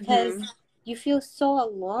 because Mm-hmm. you feel so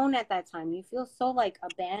alone at that time. You feel so like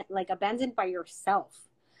abandoned by yourself.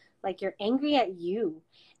 Like you're angry at you.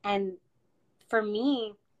 And for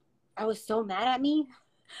me, I was so mad at me.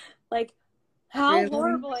 Like, how Really?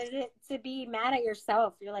 horrible is it to be mad at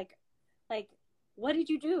yourself? You're like, what did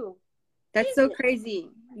you do? That's so crazy.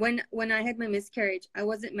 When I had my miscarriage, I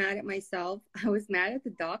wasn't mad at myself. I was mad at the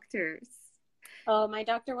doctors. Oh, my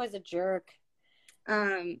doctor was a jerk.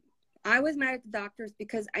 I was mad at the doctors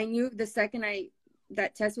because I knew the second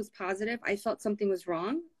that test was positive, I felt something was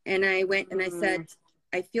wrong. And I went and I said,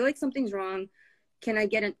 I feel like something's wrong. Can I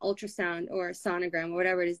get an ultrasound or a sonogram or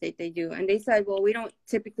whatever it is that they do? And they said, well, we don't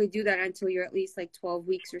typically do that until you're at least like 12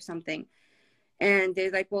 weeks or something. And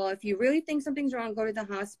they're like, well, if you really think something's wrong, go to the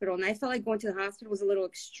hospital. And I felt like going to the hospital was a little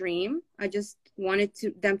extreme. I just wanted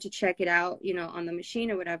them to check it out, on the machine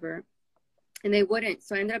or whatever. And they wouldn't.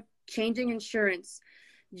 So I ended up changing insurance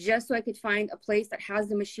just so I could find a place that has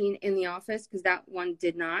the machine in the office, because that one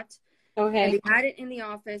did not. Okay. And they had it in the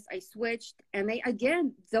office. I switched. And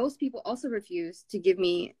those people also refused to give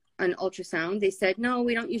me an ultrasound. They said, no,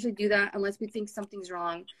 we don't usually do that unless we think something's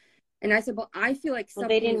wrong. And I said, well, I feel like Well,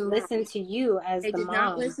 they something is didn't wrong. listen to you as They the did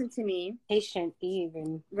not mom, listen to me. patient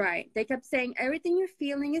even. Right. They kept saying everything you're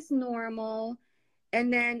feeling is normal.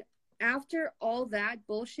 And then after all that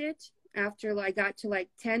bullshit, after I got to like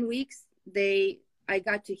 10 weeks, I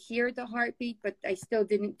got to hear the heartbeat, but I still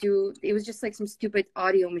didn't do, it was just like some stupid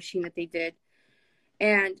audio machine that they did.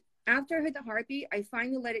 And after I heard the heartbeat, I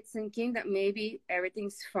finally let it sink in that maybe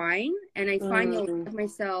everything's fine. And I finally allowed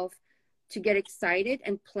myself to get excited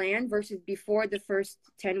and plan, versus before the first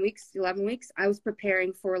 10 weeks, 11 weeks, I was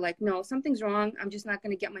preparing for like, no, something's wrong. I'm just not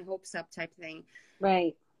going to get my hopes up type thing.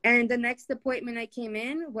 Right. And the next appointment I came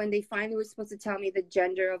in, when they finally were supposed to tell me the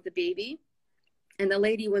gender of the baby, and the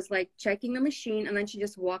lady was like checking the machine, and then she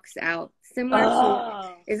just walks out. Similar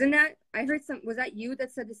to, isn't that, I heard was that you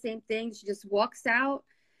that said the same thing? She just walks out,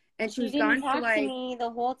 and she was gone didn't talk for like, to me the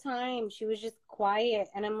whole time. She was just quiet.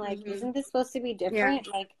 And I'm like, isn't this supposed to be different?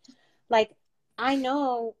 Yeah. Like, I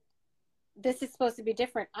know this is supposed to be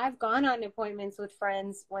different. I've gone on appointments with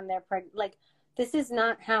friends when they're pregnant. Like, this is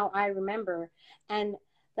not how I remember. And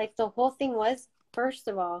like, the whole thing was, first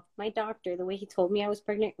of all, my doctor, the way he told me I was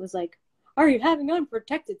pregnant was like, are you having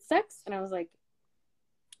unprotected sex? And I was like,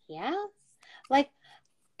 yeah. Like,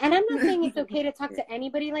 and I'm not saying it's okay to talk to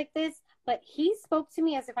anybody like this, but he spoke to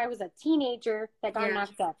me as if I was a teenager that got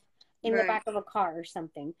knocked up in the back of a car or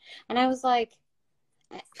something. And I was like,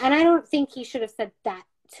 and I don't think he should have said that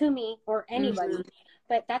to me or anybody,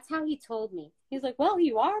 but that's how he told me. He's like, well,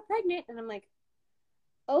 you are pregnant. And I'm like,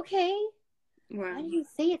 okay. Wow. Why did you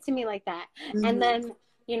say it to me like that? And then,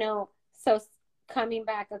 you know, so coming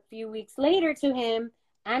back a few weeks later to him,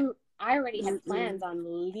 I already had plans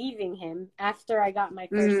on leaving him after I got my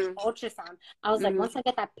first ultrasound. I was like, once I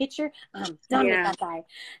get that picture, I'm done with that guy.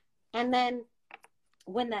 And then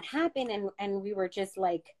when that happened, and we were just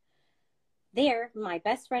like there, my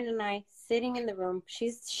best friend and I sitting in the room,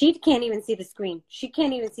 she can't even see the screen. She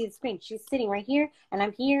can't even see the screen. She's sitting right here, and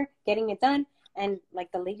I'm here getting it done. And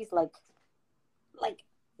like the lady's like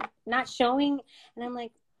not showing, and I'm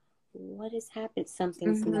like, what has happened?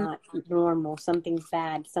 Something's not normal. Something's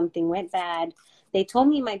bad. Something went bad. They told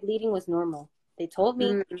me my bleeding was normal. They told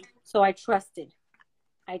me, so I trusted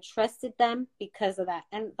them because of that.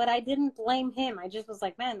 But I didn't blame him. I just was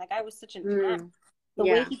like, man, that guy was such an ass. The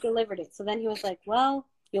way he delivered it. So then he was like, well,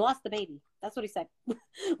 you lost the baby. That's what he said.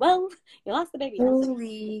 Well, you lost the baby.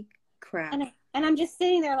 Holy crap. And I'm just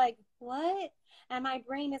sitting there like, what? And my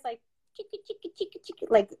brain is like, chicka, chicka, chicka, chicka.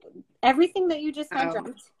 Like everything that you just had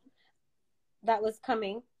dropped that was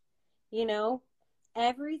coming, you know,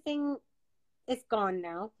 everything is gone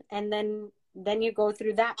now. And then you go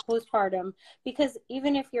through that postpartum, because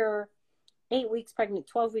even if you're 8 weeks pregnant,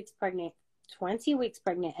 12 weeks pregnant, 20 weeks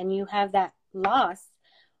pregnant, and you have that loss,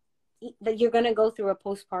 that you're going to go through a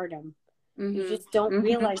postpartum. You just don't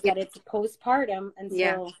realize that it's postpartum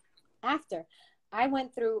until after. I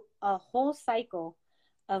went through a whole cycle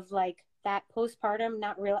of like that postpartum,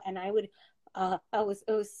 not real. And I would,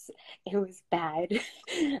 it was bad.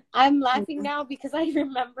 I'm laughing now because I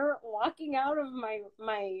remember walking out of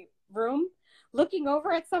my room, looking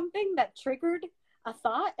over at something that triggered a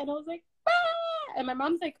thought, and I was like, ah! And my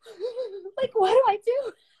mom's like, what do I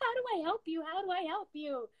do? How do I help you? How do I help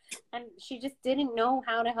you? And she just didn't know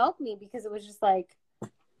how to help me, because it was just like,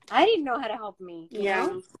 I didn't know how to help me, you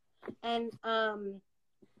know? And,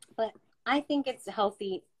 but I think it's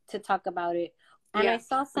healthy to talk about it. And I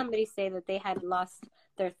saw somebody say that they had lost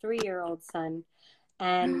their 3-year-old son.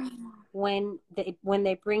 And when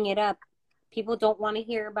they bring it up, people don't want to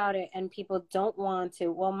hear about it, and people don't want to.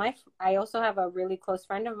 Well, I also have a really close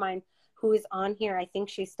friend of mine who is on here. I think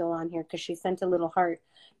she's still on here because she sent a little heart.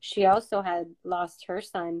 She also had lost her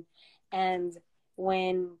son. And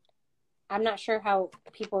when, I'm not sure how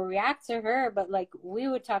people react to her, but like we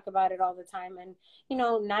would talk about it all the time. And, you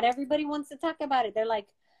know, not everybody wants to talk about it. They're like,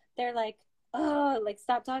 oh, like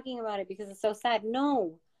stop talking about it because it's so sad.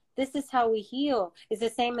 No, this is how we heal. It's the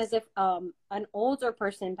same as if an older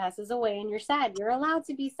person passes away and you're sad. You're allowed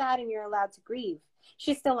to be sad and you're allowed to grieve.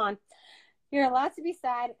 She's still on. You're allowed to be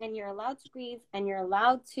sad and you're allowed to grieve and you're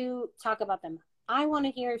allowed to talk about them. I want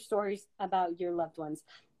to hear stories about your loved ones.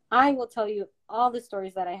 I will tell you all the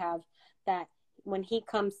stories that I have, that when he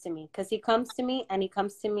comes to me, because he comes to me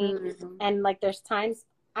and like there's times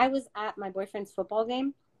I was at my boyfriend's football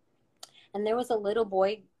game and there was a little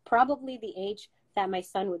boy, probably the age that my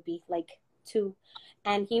son would be, like 2.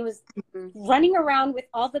 And he was running around with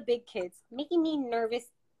all the big kids, making me nervous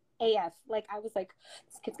AF. Like, I was like,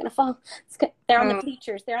 this kid's going to fall. They're on the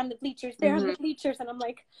bleachers. They're on the bleachers. They're on the bleachers. And I'm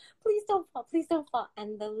like, please don't fall. Please don't fall.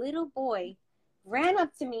 And the little boy ran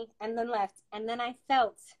up to me, and then left. And then I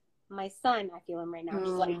felt my son. I feel him right now.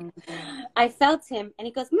 Just like, I felt him, and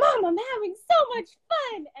he goes, "Mom, I'm having so much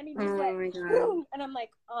fun." And he just went, boom. And I'm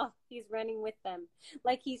like, oh, he's running with them.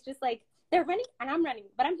 Like, he's just like, they're running, and I'm running,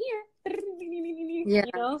 but I'm here. Yeah,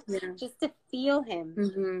 you know, just to feel him.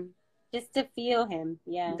 Mm-hmm. Just to feel him.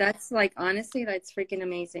 Yeah. That's like, honestly, that's freaking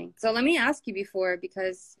amazing. So let me ask you before,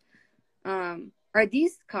 because are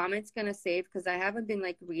these comments gonna save? Because I haven't been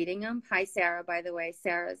like reading them. Hi, Sarah, by the way.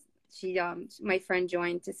 Sarah, she my friend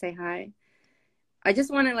joined to say hi. I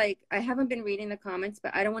just want to, like, I haven't been reading the comments,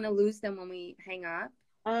 but I don't want to lose them when we hang up.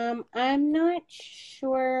 I'm not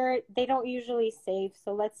sure. They don't usually save,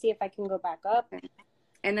 so let's see if I can go back up. Okay.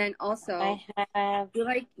 And then also, I feel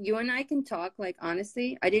like you and I can talk, like,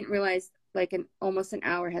 honestly. I didn't realize like almost an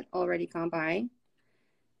hour had already gone by.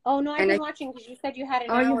 Oh no, I've been watching because you said you had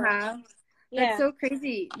an hour. Oh, you have? Yeah. That's so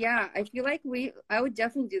crazy. Yeah, I feel like I would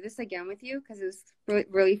definitely do this again with you because it was really,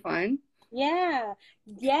 really fun. Yeah.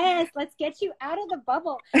 Yes. Let's get you out of the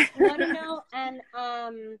bubble. You want to know? And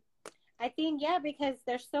I think, yeah, because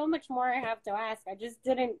there's so much more I have to ask. I just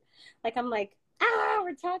didn't, like, I'm like,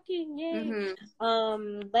 we're talking. Yay.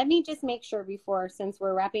 Mm-hmm. Let me just make sure before, since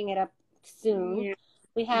we're wrapping it up soon. Yeah.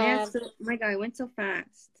 We have, oh my God, it went so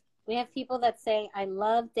fast. We have people that say, I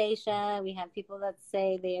love Daisha. We have people that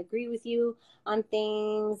say they agree with you on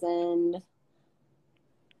things and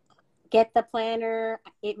get the planner.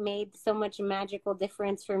 It made so much magical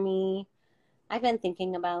difference for me. I've been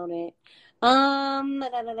thinking about it.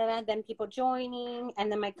 Then people joining.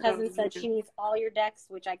 And then my cousin said she needs all your decks,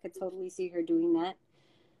 which I could totally see her doing that.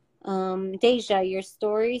 Daisha, your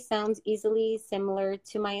story sounds easily similar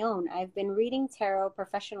to my own. I've been reading tarot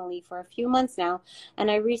professionally for a few months now,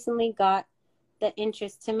 and I recently got the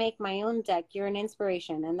interest to make my own deck. You're an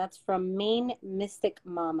inspiration. And that's from Maine Mystic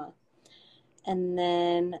Mama. And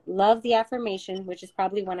then love the affirmation, which is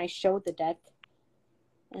probably when I showed the deck.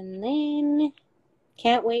 And then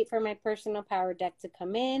can't wait for my personal power deck to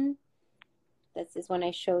come in. This is when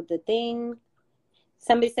I showed the thing.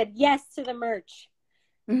 Somebody said yes to the merch.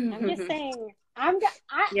 I'm just saying, I'm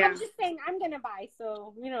just saying I'm gonna buy.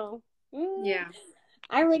 So, you know, yeah.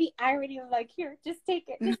 I already like, here, just take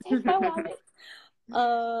it. Just take my wallet.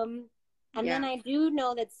 And then I do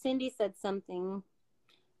know that Cindy said something.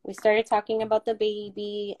 We started talking about the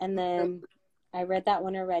baby, and then I read that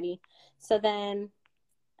one already. So then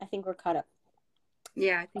I think we're caught up.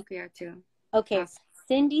 Yeah, I think we are too. Okay. Awesome.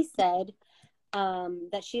 Cindy said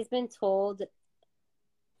that she's been told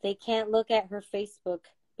they can't look at her Facebook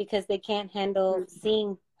because they can't handle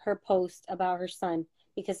seeing her post about her son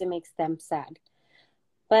because it makes them sad.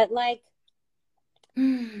 But, like,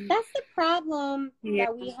 that's the problem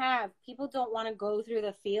that we have. People don't want to go through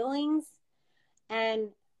the feelings. And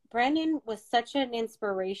Brennan was such an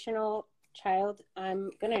inspirational child. I'm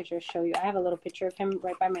going to just show you. I have a little picture of him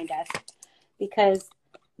right by my desk because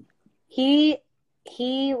he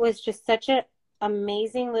was just such an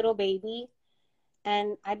amazing little baby.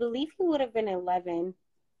 And I believe he would have been 11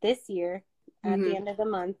 this year at the end of the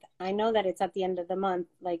month. I know that it's at the end of the month,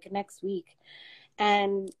 like next week.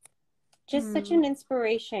 And just such an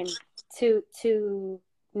inspiration to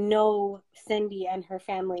know Cindy and her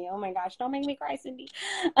family. Oh my gosh, don't make me cry, Cindy.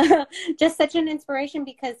 Just such an inspiration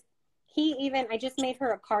because I just made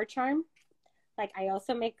her a car charm. Like, I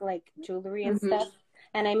also make like jewelry and stuff.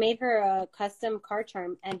 And I made her a custom car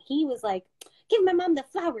charm. And he was like, give my mom the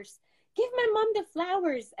flowers. Give my mom the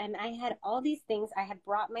flowers. And I had all these things. I had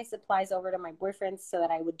brought my supplies over to my boyfriend so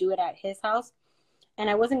that I would do it at his house. And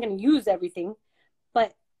I wasn't going to use everything.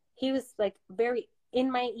 But he was like very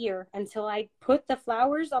in my ear until I put the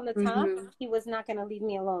flowers on the top. He was not going to leave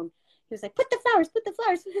me alone. He was like, put the flowers, put the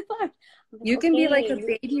flowers, put the flowers. Like, you can be like a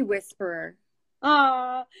baby whisperer.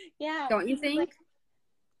 Yeah. Don't you think? Like,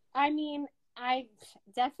 I mean, I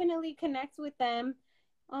definitely connect with them.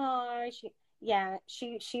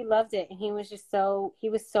 She loved it. And he was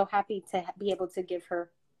so happy to be able to give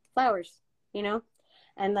her flowers, you know?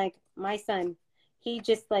 And like my son,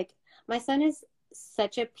 my son is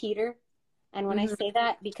such a Peter. And when I say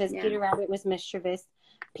that, because Peter Rabbit was mischievous,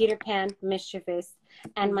 Peter Pan, mischievous.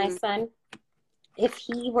 And my son, if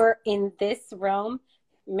he were in this realm,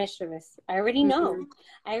 mischievous. I already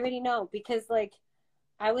know because like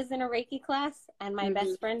I was in a Reiki class and my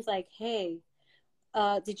best friend's like, hey,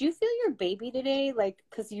 did you feel your baby today? Like,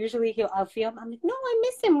 because usually I'll feel him. I'm like, no, I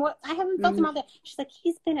miss him. What? I haven't felt him all day. She's like,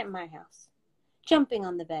 he's been at my house, jumping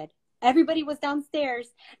on the bed, everybody was downstairs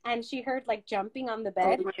and she heard like jumping on the Oh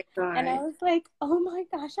bed. my And I God. was like, oh my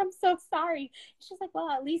gosh, I'm so sorry. She's like, well,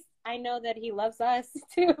 at least I know that he loves us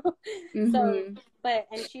too. So, Mm-hmm.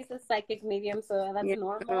 and she's a psychic medium, so that's Yeah.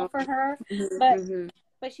 normal Oh. for her. Mm-hmm. But, Mm-hmm.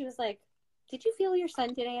 but she was like, did you feel your son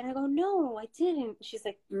today? And I go, no, I didn't. She's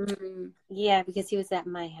like, Mm-hmm. yeah, because he was at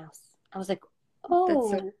my house. I was like, That's so oh.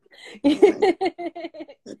 hilarious.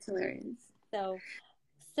 That's hilarious.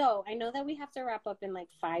 So I know that we have to wrap up in like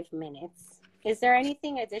 5 minutes. Is there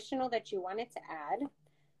anything additional that you wanted to add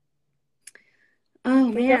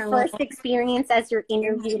Oh for your man. Well, first experience as your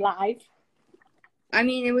interview live? I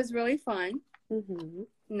mean, it was really fun. Mm-hmm.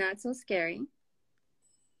 Not so scary.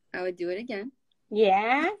 I would do it again.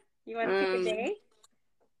 Yeah? You want to pick a day?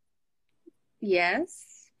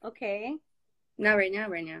 Yes. Okay. Not right now,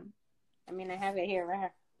 right now. I mean, I have it here,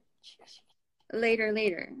 right? Later.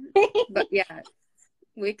 But yeah,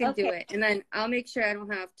 we could do it. And then I'll make sure I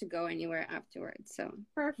don't have to go anywhere afterwards. So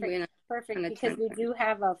Perfect. Kind of Because we do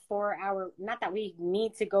have a 4-hour, not that we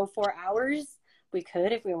need to go 4 hours. We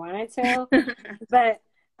could if we wanted to. But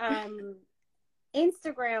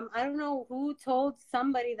Instagram, I don't know who told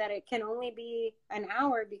somebody that it can only be an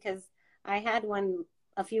hour, because I had one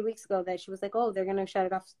a few weeks ago that she was like, oh, they're going to shut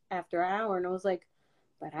it off after an hour. And I was like,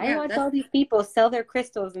 but I watch all these people sell their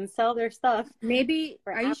crystals and sell their stuff. Maybe,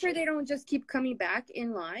 are you sure they don't just keep coming back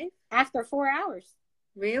in live? After 4 hours.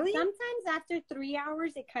 Really? Sometimes after 3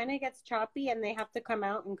 hours, it kind of gets choppy and they have to come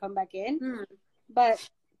out and come back in. But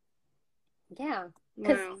yeah.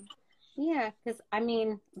 Wow. Yeah, because I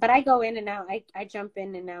mean, but I go in and out. I jump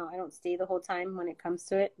in and out. I don't stay the whole time when it comes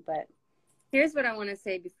to it. But here's what I want to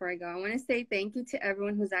say before I go. I want to say thank you to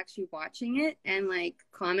everyone who's actually watching it and like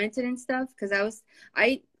commented and stuff. Because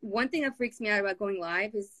one thing that freaks me out about going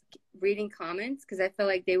live is reading comments, because I feel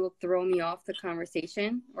like they will throw me off the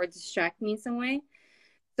conversation or distract me in some way.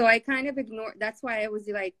 So I kind of ignored. That's why I was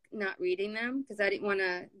like not reading them, because I didn't want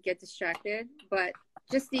to get distracted. But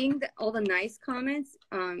just seeing all the nice comments,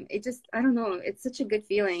 it just, I don't know, it's such a good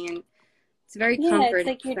feeling, and it's very comforting. It's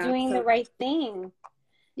like you're doing the right thing.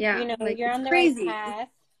 Yeah, you know, like, you're on the crazy. right path.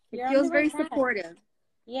 It feels very supportive.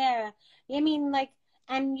 Yeah, I mean, like,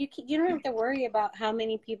 and you don't have to worry about how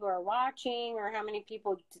many people are watching or how many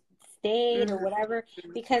people stayed or whatever,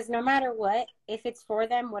 because no matter what, if it's for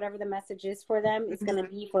them, whatever the message is for them, it's going to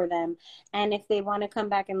be for them. And if they want to come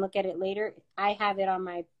back and look at it later, I have it on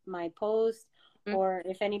my post. Or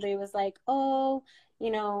if anybody was like, oh, you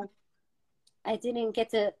know, I didn't get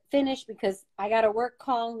to finish because I got a work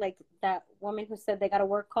call, like that woman who said they got a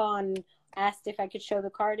work call and asked if I could show the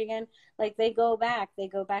card again. Like they go back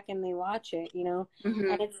and they watch it, you know.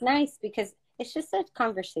 And it's nice because it's just a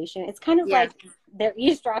conversation. It's kind of like they're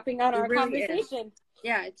eavesdropping on our conversation. Is.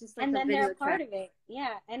 Yeah, it's just like and then they're a part of it.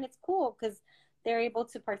 Yeah, and it's cool because they're able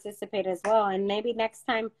to participate as well. And maybe next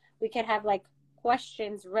time we could have like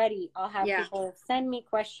questions ready. I'll have people send me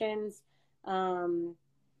questions.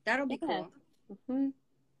 That'll be cool.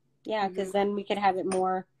 Yeah, because then we could have it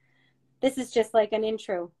more. This is just like an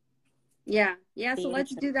intro. Yeah. So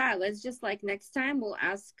let's do that. Let's just like next time we'll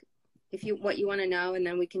ask what you want to know, and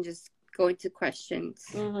then we can just go into questions.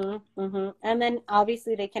 And then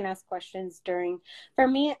obviously they can ask questions during. For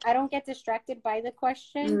me, I don't get distracted by the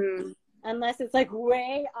question unless it's like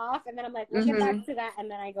way off, and then I'm like, we'll get back to that, and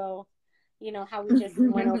then I go, you know, how we just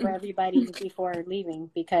went over everybody before leaving,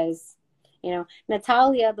 because, you know,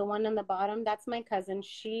 Natalia, the one on the bottom, that's my cousin.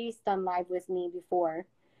 She's done live with me before.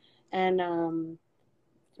 And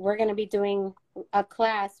we're going to be doing a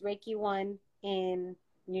class, Reiki 1, in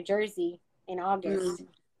New Jersey in August.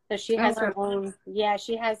 So she has her own,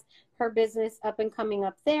 she has her business up and coming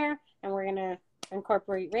up there. And we're going to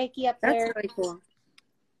incorporate Reiki up there. That's really cool.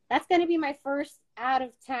 That's going to be my first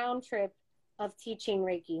out-of-town trip of teaching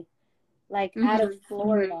Reiki. Like out of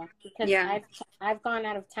Florida, because I've gone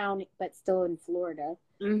out of town, but still in Florida.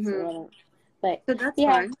 So that's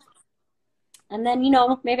fun. And then, you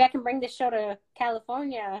know, maybe I can bring this show to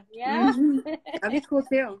California. Yeah, that'd be cool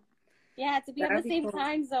too. Yeah, to be on the same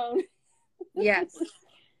time zone. Yes.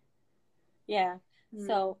 Yeah.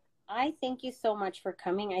 So I thank you so much for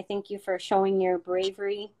coming. I thank you for showing your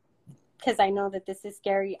bravery, because I know that this is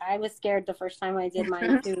scary. I was scared the first time I did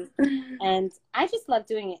mine too. And I just love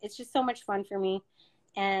doing it. It's just so much fun for me.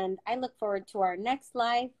 And I look forward to our next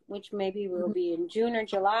live, which maybe will be in June or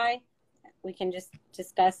July. We can just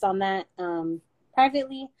discuss on that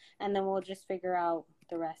privately, and then we'll just figure out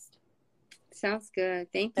the rest. Sounds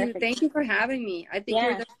good. Thank you. Thank you for having me. I think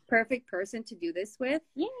you're the perfect person to do this with.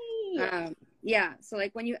 Yay! So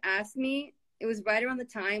like when you asked me, it was right around the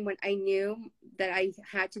time when I knew that I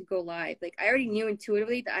had to go live. Like I already knew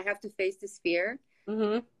intuitively that I have to face this fear.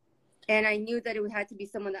 And I knew that it had to be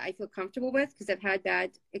someone that I feel comfortable with because I've had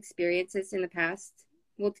bad experiences in the past.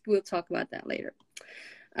 We'll talk about that later.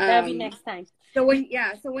 That'll be next time. So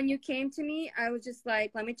when you came to me, I was just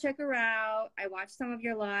like, let me check her out. I watched some of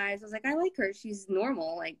your lives. I was like, I like her. She's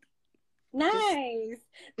normal. Like, nice.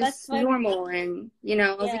 That's normal. And, you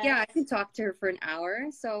know, I was like, yeah, I can talk to her for an hour.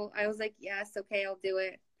 So I was like, yes, okay, I'll do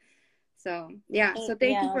it. So, yeah. So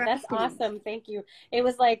thank you for that's asking awesome. me. Thank you. It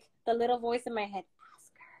was like the little voice in my head,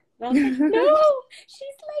 ask her. And I was like, no,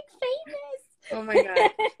 she's like famous. Oh my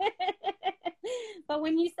God. But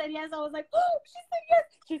when you said yes, I was like, oh, she said yes.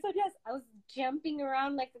 She said yes. I was jumping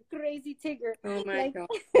around like a crazy Tigger. Oh my God.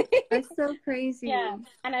 That's so crazy. Yeah.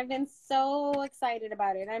 And I've been so excited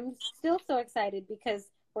about it. I'm still so excited because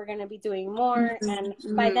we're going to be doing more. And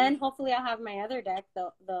by then, hopefully I'll have my other deck,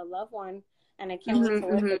 the love one. And I can't wait to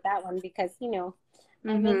work with that one because, you know,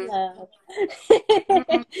 I'm in love.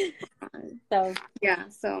 So, yeah.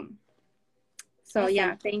 So awesome.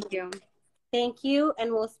 Yeah. Thank you. Thank you.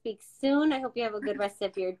 And we'll speak soon. I hope you have a good rest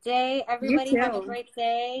of your day. Everybody have a great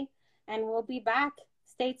day. And we'll be back.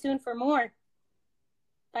 Stay tuned for more.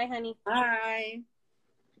 Bye, honey. Bye.